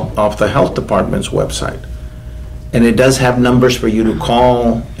website and off the health department's website. And it does have numbers for you to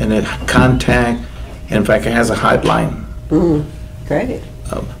call and it contact. In fact, it has a hotline. Great.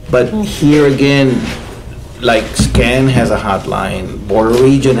 But here again, like SCAN has a hotline, Border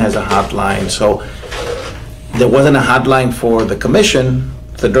Region has a hotline, so there wasn't a hotline for the commission,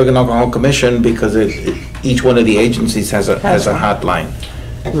 the Drug and Alcohol Commission, because each one of the agencies has a hotline.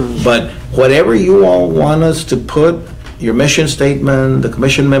 But whatever you all want us to put, your mission statement, the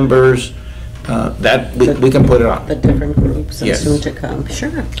commission members, that we can put it on. The different groups and Yes. soon to come,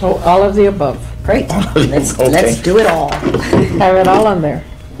 sure. Oh, all of the above. Great. Let's Okay. do it all. Have it all on there.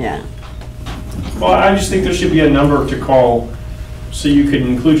 Yeah. Well, I just think there should be a number to call so you can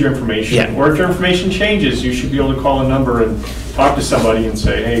include your information. Yeah. Or if your information changes, you should be able to call a number and talk to somebody and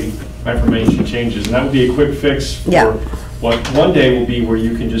say, hey, my information changes. And that would be a quick fix for Yeah. what one day will be where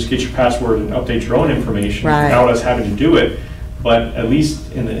you can just get your password and update your own information Right. without us having to do it. But at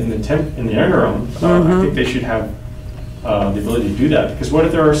least in the interim, I think they should have the ability to do that. Because what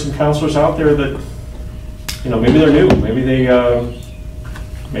if there are some counselors out there that, maybe they're new, maybe they don't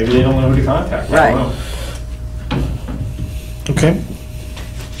know who to contact. I Right. don't know. Okay.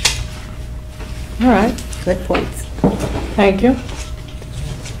 All right, Good points. thank you.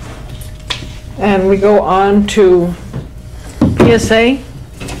 And we go on to PSA,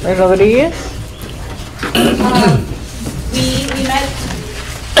 Rodriguez. We met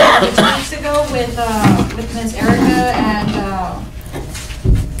 2 weeks ago with Ms. Erica and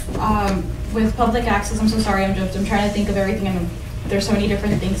with Public Access. I'm so sorry, I'm trying to think of everything, and there's so many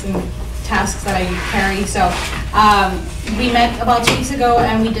different things and tasks that I carry. So we met about 2 weeks ago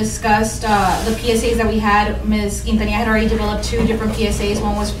and we discussed the PSAs that we had. Ms. Quintanilla had already developed 2 different PSAs.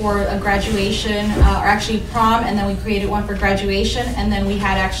 One was for a graduation, or actually prom, and then we created one for graduation, and then we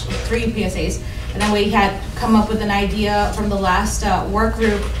had actually 3 PSAs. And then we had come up with an idea from the last work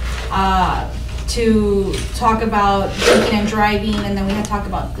group to talk about drinking and driving, and then we had talked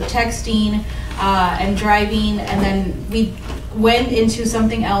about the texting and driving, and then we went into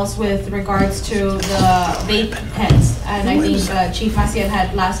something else with regards to the vape pens. And I think Chief Maciel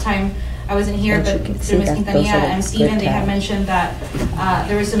had last time I wasn't here, As you but can through see Ms. that those Quintanilla are and the Steven, good they had tabs. mentioned that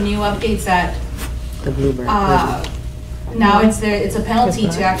there were some new updates that The Bluebird. now it's a penalty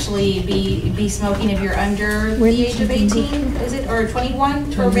to actually be smoking if you're under the age of 18, is it, or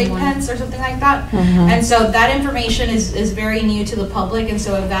 21 for vape pens or something like that. And so that information is very new to the public, and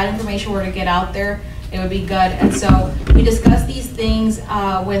so if that information were to get out there, it would be good. And so we discussed these things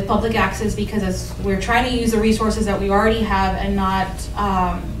with Public Access because as we're trying to use the resources that we already have and not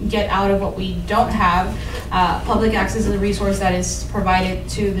get out of what we don't have. Public Access is a resource that is provided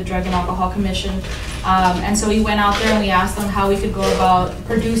to the Drug and Alcohol Commission. And so we went out there and we asked them how we could go about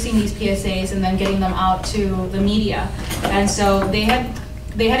producing these PSAs and then getting them out to the media. And so they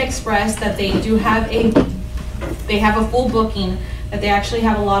had expressed that they do have a full booking, that they actually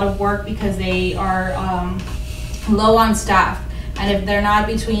have a lot of work because they are low on staff. And if they're not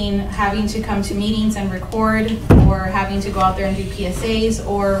between having to come to meetings and record or having to go out there and do PSAs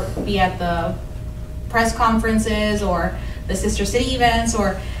or be at the press conferences or the sister city events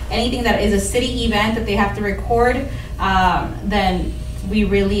or anything that is a city event that they have to record, then we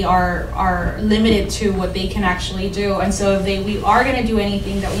really are limited to what they can actually do. And so if we are going to do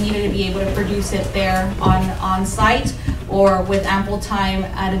anything, that we needed to be able to produce it there on site or with ample time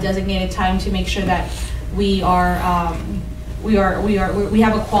at a designated time to make sure that we have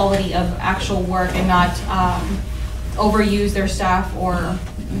a quality of actual work and not overuse their staff or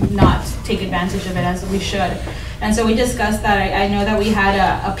not take advantage of it as we should. And so we discussed that. I know that we had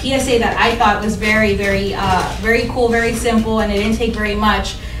a PSA that I thought was very, very, very cool, very simple, and it didn't take very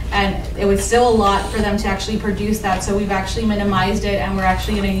much. And it was still a lot for them to actually produce that. So we've actually minimized it, and we're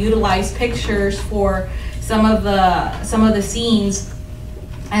actually going to utilize pictures for some of the scenes,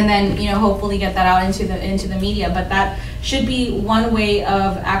 and then hopefully get that out into the media. But that should be one way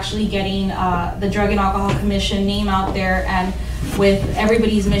of actually getting the Drug and Alcohol Commission name out there, and with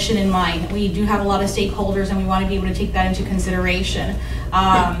everybody's mission in mind. We do have a lot of stakeholders and we want to be able to take that into consideration.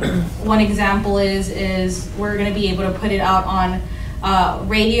 One example is we're going to be able to put it out on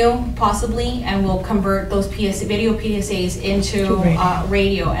radio possibly, and we'll convert those video PSAs into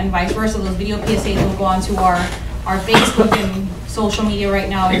radio, and vice versa. Those video PSAs will go onto our Facebook and social media. Right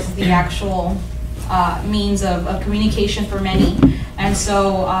now is the actual means of communication for many. And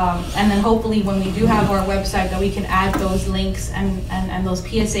so, and then hopefully when we do have our website, that we can add those links and those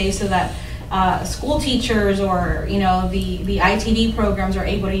PSAs so that school teachers or, you know, the ITV programs are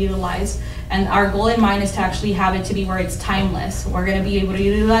able to utilize. And our goal in mind is to actually have it to be where it's timeless. We're going to be able to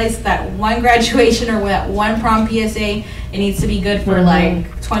utilize that one graduation or that one prom PSA. It needs to be good for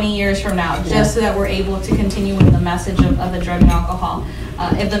like 20 years from now, just so that we're able to continue with the message of the drug and alcohol.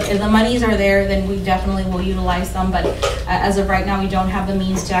 If the monies are there, then we definitely will utilize them. But as of right now, we don't have the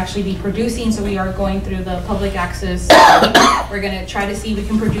means to actually be producing. So we are going through the public access. We're going to try to see if we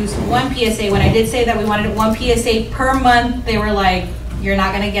can produce one PSA. When I did say that we wanted one PSA per month, they were like, you're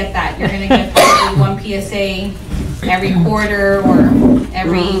not going to get that. You're going to get probably one PSA every quarter or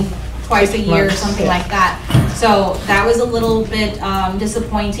every twice a year or something like that. So that was a little bit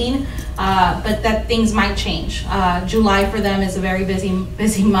disappointing, but that things might change. July for them is a very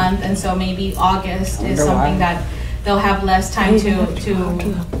busy month, and so maybe August is something that they'll have less time to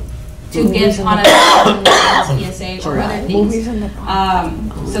give on a PSA or other things.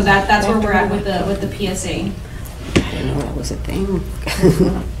 So that's where we're at with the PSA. I didn't know that was a thing.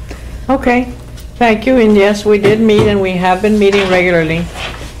 Okay, thank you, and yes, we did meet, and we have been meeting regularly,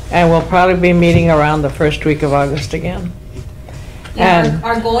 and we'll probably be meeting around the first week of August again. Yeah,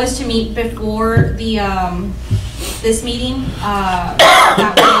 our goal is to meet before the this meeting.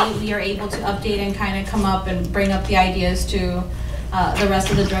 That way we are able to update and kind of come up and bring up the ideas to the rest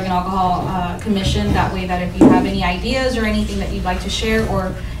of the Drug and Alcohol Commission. That way that if you have any ideas or anything that you'd like to share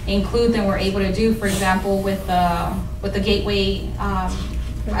or include, then we're able to do. For example, with the Gateway,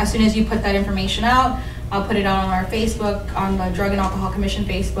 as soon as you put that information out, I'll put it out on our Facebook, on the Drug and Alcohol Commission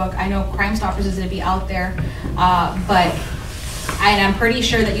Facebook. I know Crime Stoppers is going to be out there, but I'm pretty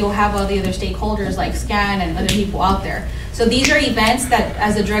sure that you'll have all the other stakeholders like SCAN and other people out there. So these are events that,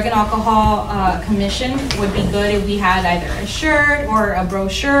 as a Drug and Alcohol Commission, would be good if we had either a shirt or a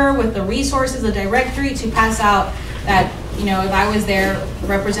brochure with the resources, a directory to pass out that, you know, if I was there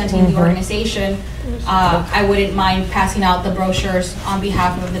representing the organization, I wouldn't mind passing out the brochures on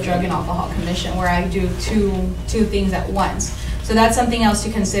behalf of the Drug and Alcohol Commission, where I do two things at once. So that's something else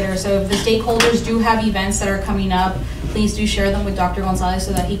to consider. So if the stakeholders do have events that are coming up, please do share them with Dr. Gonzalez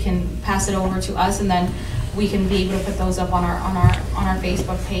so that he can pass it over to us, and then we can be able to put those up on our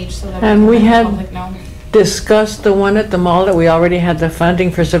Facebook page so that we can let the public know. Discussed the one at the mall that we already had the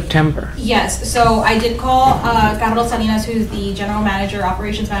funding for September. Yes, so I did call Carlos Salinas, who's the general manager,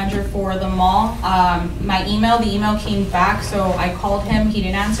 operations manager for the mall. The email came back, so I called him, he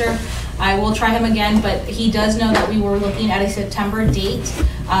didn't answer. I will try him again, but he does know that we were looking at a September date.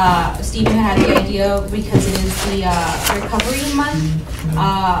 Stephen had the idea because it is the recovery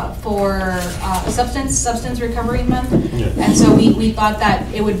month for substance recovery month. Yeah. And so we thought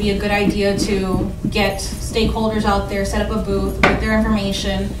that it would be a good idea to get stakeholders out there, set up a booth with their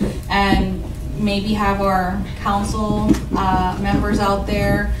information, and maybe have our council members out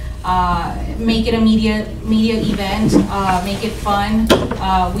there, make it a media event, make it fun.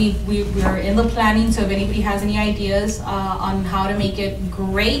 We're in the planning, so if anybody has any ideas on how to make it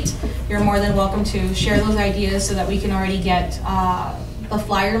great, you're more than welcome to share those ideas so that we can already get the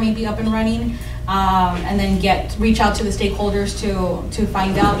flyer maybe up and running, and then reach out to the stakeholders to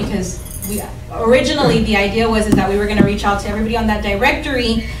find out, because originally the idea was that we were going to reach out to everybody on that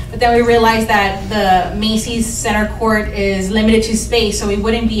directory, but then we realized that the Macy's Center Court is limited to space, so we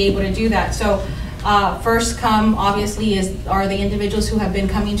wouldn't be able to do that. So first come, obviously, are the individuals who have been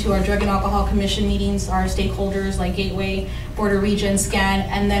coming to our Drug and Alcohol Commission meetings, our stakeholders like Gateway, Border Region, SCAN,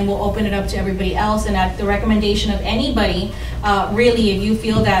 and then we'll open it up to everybody else. And at the recommendation of anybody, really, if you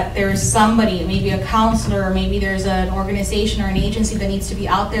feel that there's somebody, maybe a counselor, or maybe there's an organization or an agency that needs to be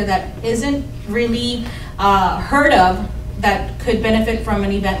out there that isn't really heard of, that could benefit from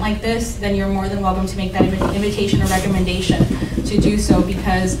an event like this, then you're more than welcome to make that invitation or recommendation to do so,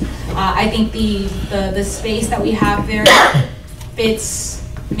 because I think the space that we have there fits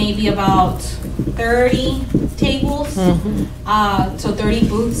maybe about 30 tables, so 30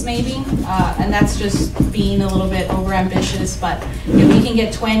 booths maybe, and that's just being a little bit over ambitious, but if we can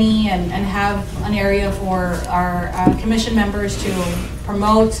get 20 and have an area for our commission members to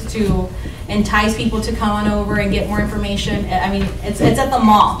promote, to entice people to come on over and get more information. I mean, it's at the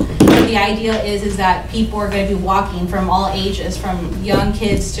mall. But the idea is that people are going to be walking from all ages, from young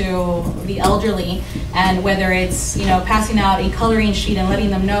kids to the elderly, and whether it's, you know, passing out a coloring sheet and letting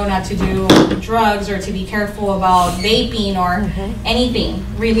them know not to do drugs or to be careful about vaping or anything,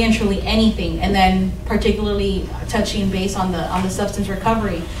 really and truly anything, and then particularly touching base on the substance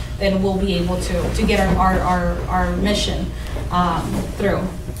recovery, then we'll be able to get our mission through.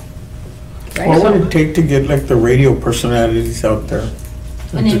 Right. What would it take to get like the radio personalities out there?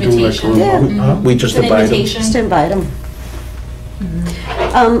 An invitation. We just invite them. Just invite them.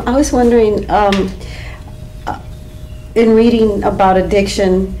 I was wondering, in reading about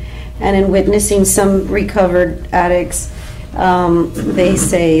addiction and in witnessing some recovered addicts, they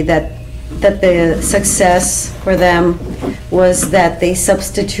say that the success for them was that they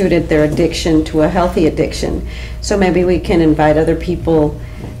substituted their addiction to a healthy addiction. So maybe we can invite other people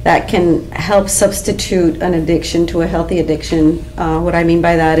that can help substitute an addiction to a healthy addiction. What I mean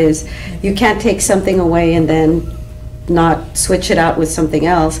by that is you can't take something away and then not switch it out with something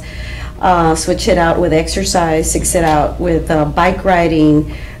else. Switch it out with exercise, switch it out with bike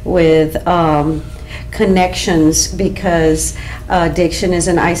riding, with connections, because addiction is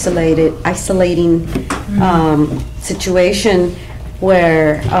an isolating situation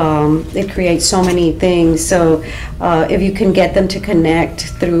where it creates so many things. So if you can get them to connect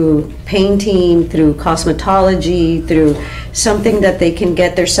through painting, through cosmetology, through something that they can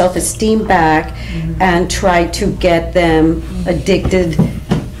get their self-esteem back, and try to get them addicted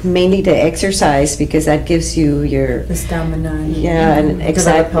mainly to exercise, because that gives you your The stamina. And and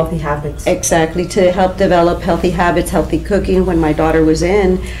develop healthy habits. Exactly, to help develop healthy habits, healthy cooking. When my daughter was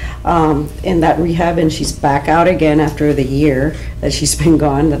in that rehab, and she's back out again after the year that she's been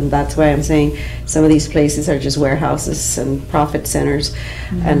gone, and that's why I'm saying some of these places are just warehouses and profit centers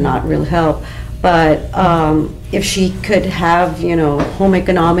and not real help. But if she could have, home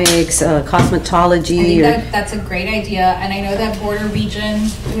economics, cosmetology. I think that's a great idea, and I know that Border Region,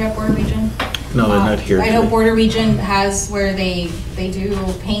 do we have Border Region? No, they're not here I know today. Border Region has where they do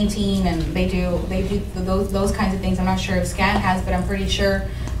painting and they do those kinds of things. I'm not sure if SCAN has, but I'm pretty sure.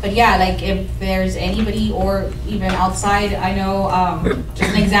 But yeah, like if there's anybody or even outside, I know,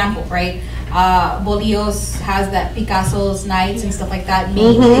 just an example, right? Bolillos has that Picasso's nights and stuff like that.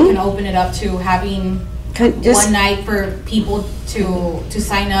 Maybe they can open it up to having one night for people to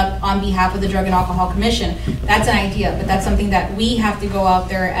sign up on behalf of the Drug and Alcohol Commission. That's an idea, but that's something that we have to go out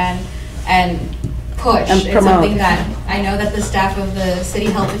there and push. And it's promote. something that I know that the staff of the City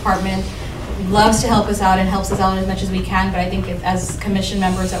Health Department loves to help us out and helps us out as much as we can, but I think as commission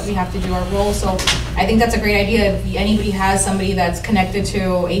members that we have to do our role. So I think that's a great idea. If anybody has somebody that's connected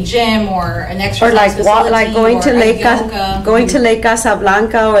to a gym or an exercise Or like facility going to or Lake yoga. Lake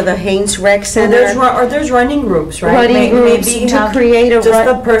Casablanca or the Haynes Rec Center. Or there's running groups, right? Running groups maybe to have create a just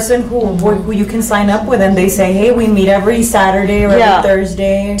a person who you can sign up with, and they say, hey, we meet every Saturday or every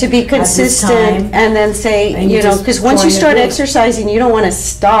Thursday. To be at this consistent, time. and then say, And you just because once you join a start group. exercising, you don't want to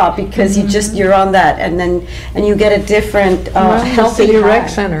stop, because you're on that, and you get a different healthy City rec high.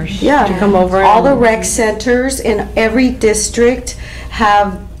 centers Yeah, to come over. all the and- rec centers in every district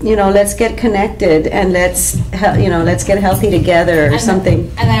have, let's get connected and let's get healthy together or And something.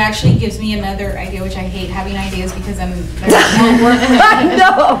 And that actually gives me another idea, which I hate having ideas because I'm not working.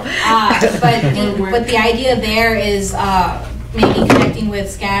 No. But the idea there is maybe connecting with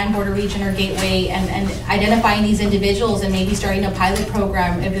SCAN, Border Region, or Gateway, and identifying these individuals and maybe starting a pilot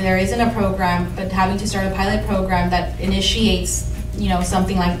program if there isn't a program, but having to start a pilot program that initiates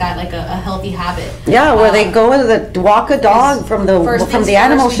something like that, like a healthy habit. Yeah, where they go with walk a dog from the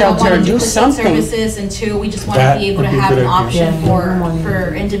animal shelter, do something. Services, and two, we just want to That be able to would be a have good an idea. option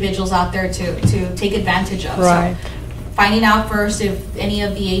for individuals out there to take advantage of. Right. So finding out first if any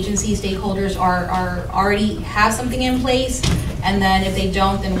of the agency stakeholders are already have something in place, and then if they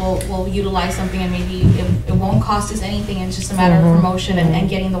don't, then we'll utilize something, and maybe it won't cost us anything. It's just a matter of promotion and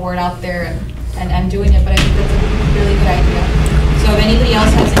getting the word out there and doing it. But I think that's a really good idea. So if anybody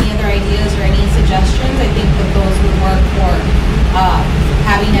else has any other ideas or any suggestions, I think that those would work for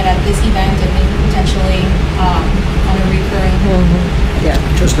having it at this event and maybe potentially on a recurring. Yeah.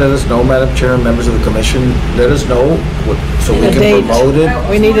 Just let us know, Madam Chair, and members of the commission, let us know so we And a can date. promote it. I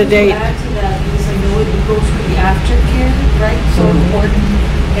We need a also date. wanted to add to that, because I know it goes with the aftercare, right? So important.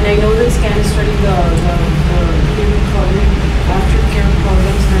 And I know that SCAN is starting the aftercare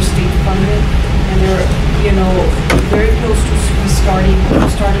programs that are state funded, and they're, very close to starting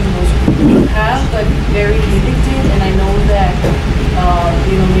those. You have, but very limited, and I know that,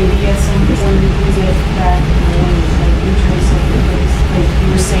 maybe at some point we can get that going, like in terms of, like you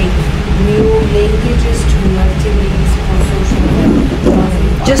were saying, new linkages to new activities for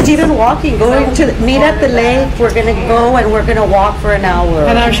social. Just even walking, going to meet at the lake. We're gonna go and we're gonna walk for an hour.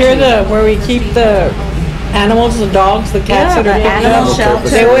 And I'm sure where we keep the animals, the dogs, the cats Yeah, that are the put animal up, shelter.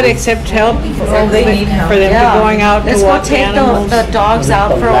 they would accept help for they need help. them to going out to Let's go walk the take animals. the dogs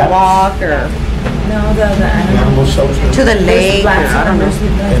out for a walk, or No, the Animal shelter. to the lake, or I don't know.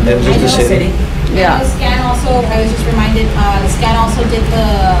 And then just the city. Yeah. I know SCAN also, I was just reminded, SCAN also did the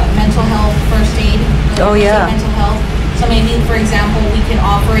mental health first aid. Oh, yeah. Mental health. So maybe, for example, we can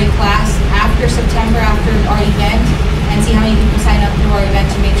offer a class after September, after our event, and see how many people sign up through our event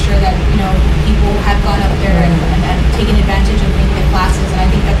to make sure that, you know, people have gone up there and taken advantage of the classes. And I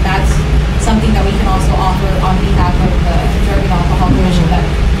think that that's something that we can also offer on behalf of the Drug and Alcohol Commission, that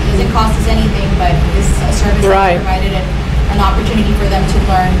doesn't cost us anything, but it's a service Right. that provided an opportunity for them to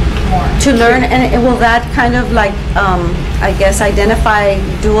learn more. To learn, and will that kind of like, I guess, identify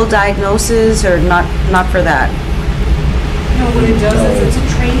dual diagnosis, or not for that? No, what it does is it's a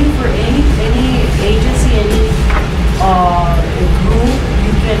training for any agency, any group.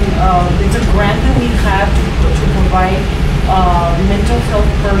 You can, it's a grant that we have to provide mental health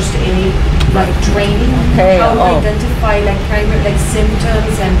first aid, like training, Okay, how to oh. identify like primary, like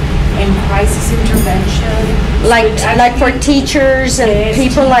symptoms and crisis intervention. So Like it for actually- teachers and Yes,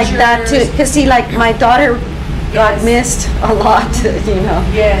 people like that too? teachers. Because see, like my daughter got Yes. missed a lot, you know.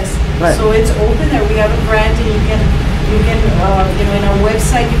 Yes, Right. so it's open there, we have a grant and you can, you know, in our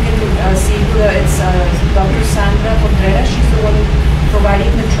website, you can see it's Dr. Sandra Contreras, she's the one providing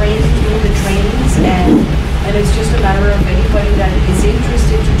the training, doing the trainings, and it's just a matter of anybody that is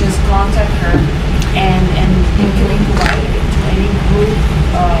interested to just contact her and it can be provided to any group,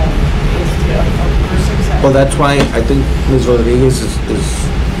 of persons that. Well, that's why I think Ms. Rodriguez is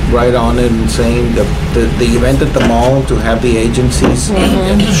right on it in saying the event at the mall, to have the agencies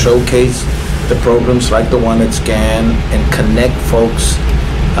and showcase the programs like the one at SCAN and connect folks.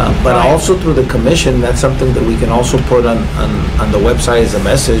 But also through the commission, that's something that we can also put on the website as a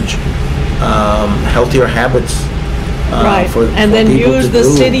message, healthier habits. Right, for and then people use to the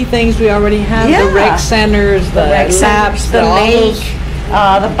do. city things we already have, the Yeah. rec centers, the rec labs, centers, the all lake,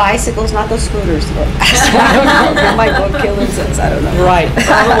 those. the bicycles, not the scooters. I don't know, they might go kill themselves, I don't know. Right.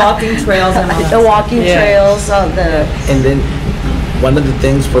 All the walking trails and all that. The walking Yeah. trails, the, And then, one of the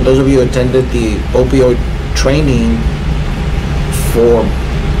things, for those of you who attended the opioid training for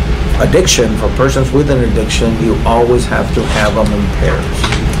addiction, for persons with an addiction, you always have to have them in pairs.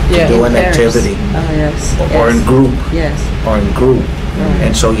 Yeah. Do an pairs. activity, Oh, yes. or in yes, group, Yes. or in group.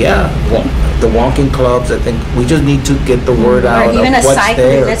 And so, yeah, the walking clubs, I think, we just need to get the word Or out of even a what's cycling,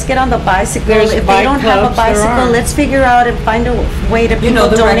 there. let's get on the bicycle. There's If they bike don't have a clubs, there bicycle, are. let's figure out and find a way to You people know,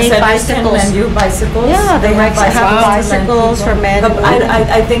 the rec donate centers can bicycles. lend you bicycles. Yeah, they have have bicycles to lend bicycles people. for men and But women.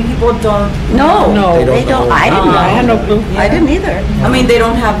 I think people don't. No, No. They they don't don't, know. I didn't know. I had no clue. I didn't either. I mean, they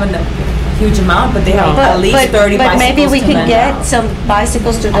don't have a huge amount, but they have But- at least 30 but bicycles maybe we to can lend get out. some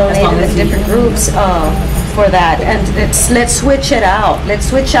bicycles to donate long in as the you- different groups for that. And let's switch it out. Let's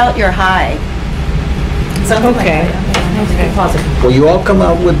switch out your high. Something like Okay. that, yeah. Okay. Positive. Well, you all come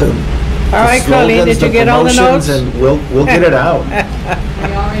out with the All right, Colleen, did you get all the notes? And we'll get it out. Are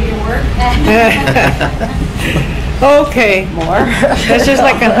you all ready to work? Okay, More. that's just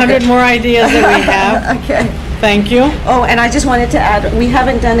like 100 more ideas that we have. Okay. Thank you. Oh, and I just wanted to add, we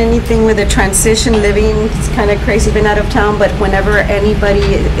haven't done anything with the transition living. It's kind of crazy, been out of town, but whenever anybody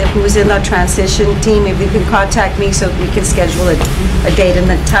who's in the transition team, if you can contact me so we can schedule a date and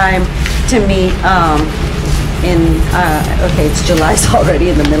a time to meet okay, it's July, it's already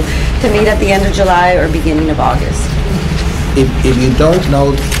in the middle, to meet at the end of July or beginning of August. If you don't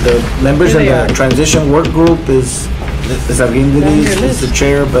know, the members Here of they the are. transition work group is Arguindis is the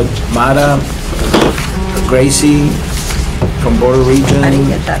chair, but Mara, Gracie from Border Region, I didn't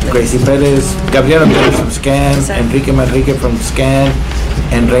get that list. Gracie Perez, Gabriela Perez from SCAN, Is that- Enrique Manrique from SCAN,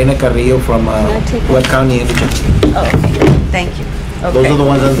 and Reina Carrillo from I take Webb County Indigent. Oh, okay, thank you. Those are the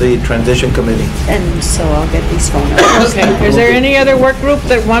ones on the transition committee. And so I'll get these phone numbers. Okay, is there any other work group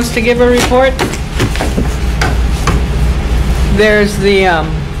that wants to give a report? There's the,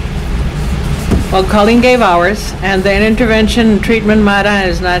 well, Colleen gave ours, and then intervention and treatment, Mara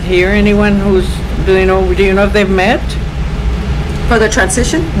is not here. Anyone who's, do you know if they've met? For the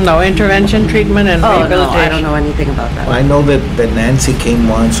transition? No, intervention, treatment, and Oh, rehabilitation. no, I don't know anything about that. I know that Nancy came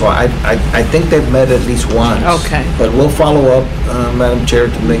once, so I think they've met at least once. Okay. But we'll follow up, Madam Chair,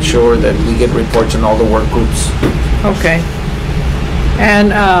 to make sure that we get reports on all the work groups. Okay. And,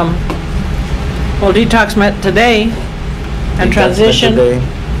 well, Detox met today, and That's been transition,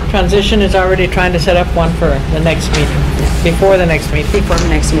 today. transition is already trying to set up one for the next meeting, before the next meeting. Before the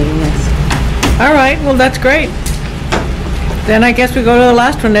next meeting, yes. All right, well, that's great. Then I guess we go to the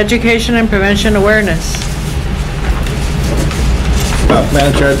last one, education and prevention awareness.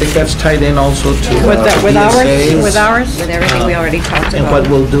 Madam Chair, I think that's tied in also to With ours, PSAs. with ours? With everything we already talked And what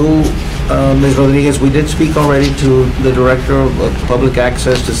about. we'll do, Ms. Rodriguez, we did speak already to the Director of Public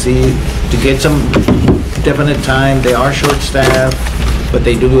Access to see, to get some definite time. They are short-staffed, but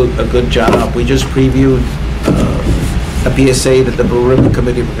they do a good job. We just previewed a PSA that the Blue Ribbon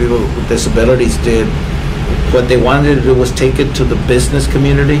Committee for People with Disabilities did. What they wanted to do was take it to the business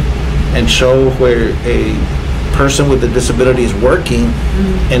community and show where a person with the disability is working,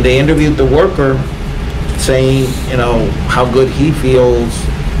 and they interviewed the worker saying, you know, how good he feels,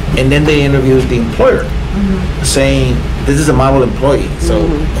 and then they interviewed the employer saying, this is a model employee, so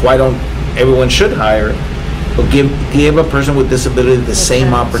why don't, everyone should hire, but give a person with disability the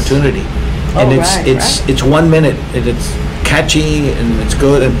same opportunity. And it's 1 minute, and it's catchy, and it's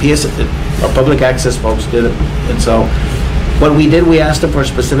good, and our public access folks did it. And so what we did, we asked them for a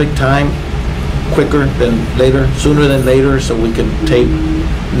specific time, quicker than later, sooner than later, so we can tape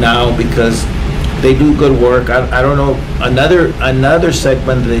now, because they do good work. I don't know, another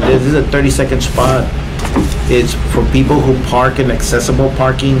segment they did, this is a 30-second spot. It's for people who park in accessible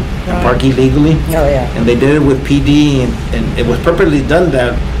parking, and park illegally. Oh, yeah. And they did it with PD, and it was purposely done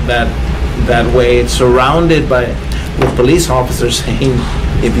that way. It's surrounded with police officers saying,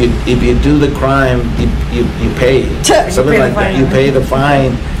 if you do the crime, you pay. Something like that, you pay the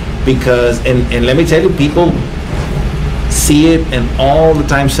fine. Because, and let me tell you, people see it and all the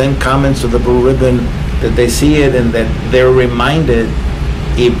time send comments to the Blue Ribbon that they see it and that they're reminded,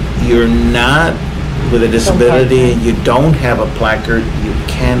 if you're not with a disability and you don't have a placard, you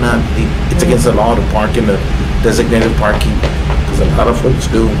cannot be, it's against the law to park in the designated parking, because a lot of folks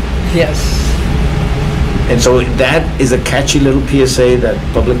do. Yes. And so that is a catchy little PSA that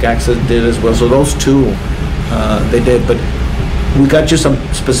Public Access did as well. So those two, they did, but we got you some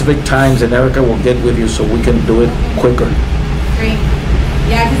specific times, and Erica will get with you so we can do it quicker. Great.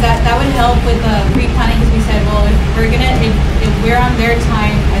 Yeah, because that would help with the pre-planning, because we said, well, if we're on their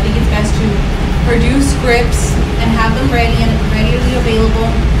time, I think it's best to produce scripts and have them ready and readily available,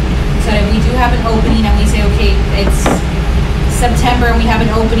 so that if we do have an opening and we say, okay, it's September and we have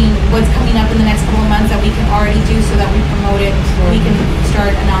an opening, what's coming up in the next couple of months that we can already do so that we promote it, we can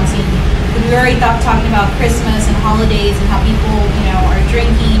start announcing. Because we already talking about Christmas and holidays and how people, you know, are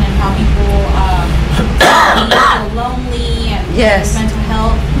drinking and how people feel lonely and mental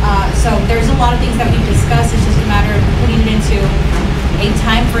health. So there's a lot of things that we've discussed. It's just a matter of putting it into a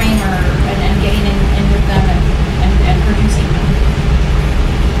time frame and getting in with them and producing them.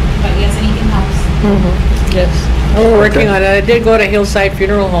 But yes, anything helps. Yes. We're working on it. I did go to Hillside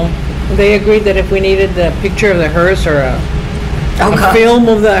Funeral Home. They agreed that if we needed the picture of the hearse or a film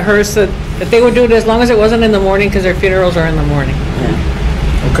of the hearse, that they would do it as long as it wasn't in the morning, because their funerals are in the morning.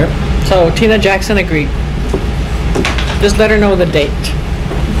 Okay. So Tina Jackson agreed. Just let her know the date.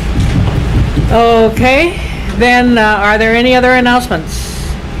 Okay. Then are there any other announcements?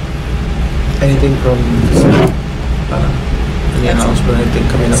 Anything from any announcement, anything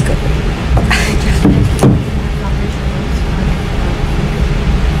coming up?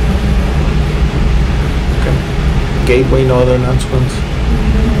 Gateway, no other announcements?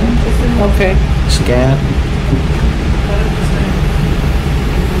 Okay. Scan?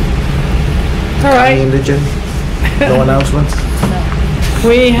 All right. County Indigent? No announcements?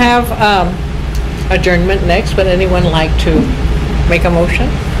 We have adjournment next. Would anyone like to make a motion?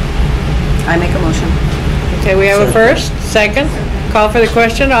 I make a motion. Okay, we have a first, second. Call for the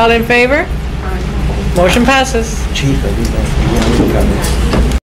question. All in favor? Motion passes. Chief, have you got any comments?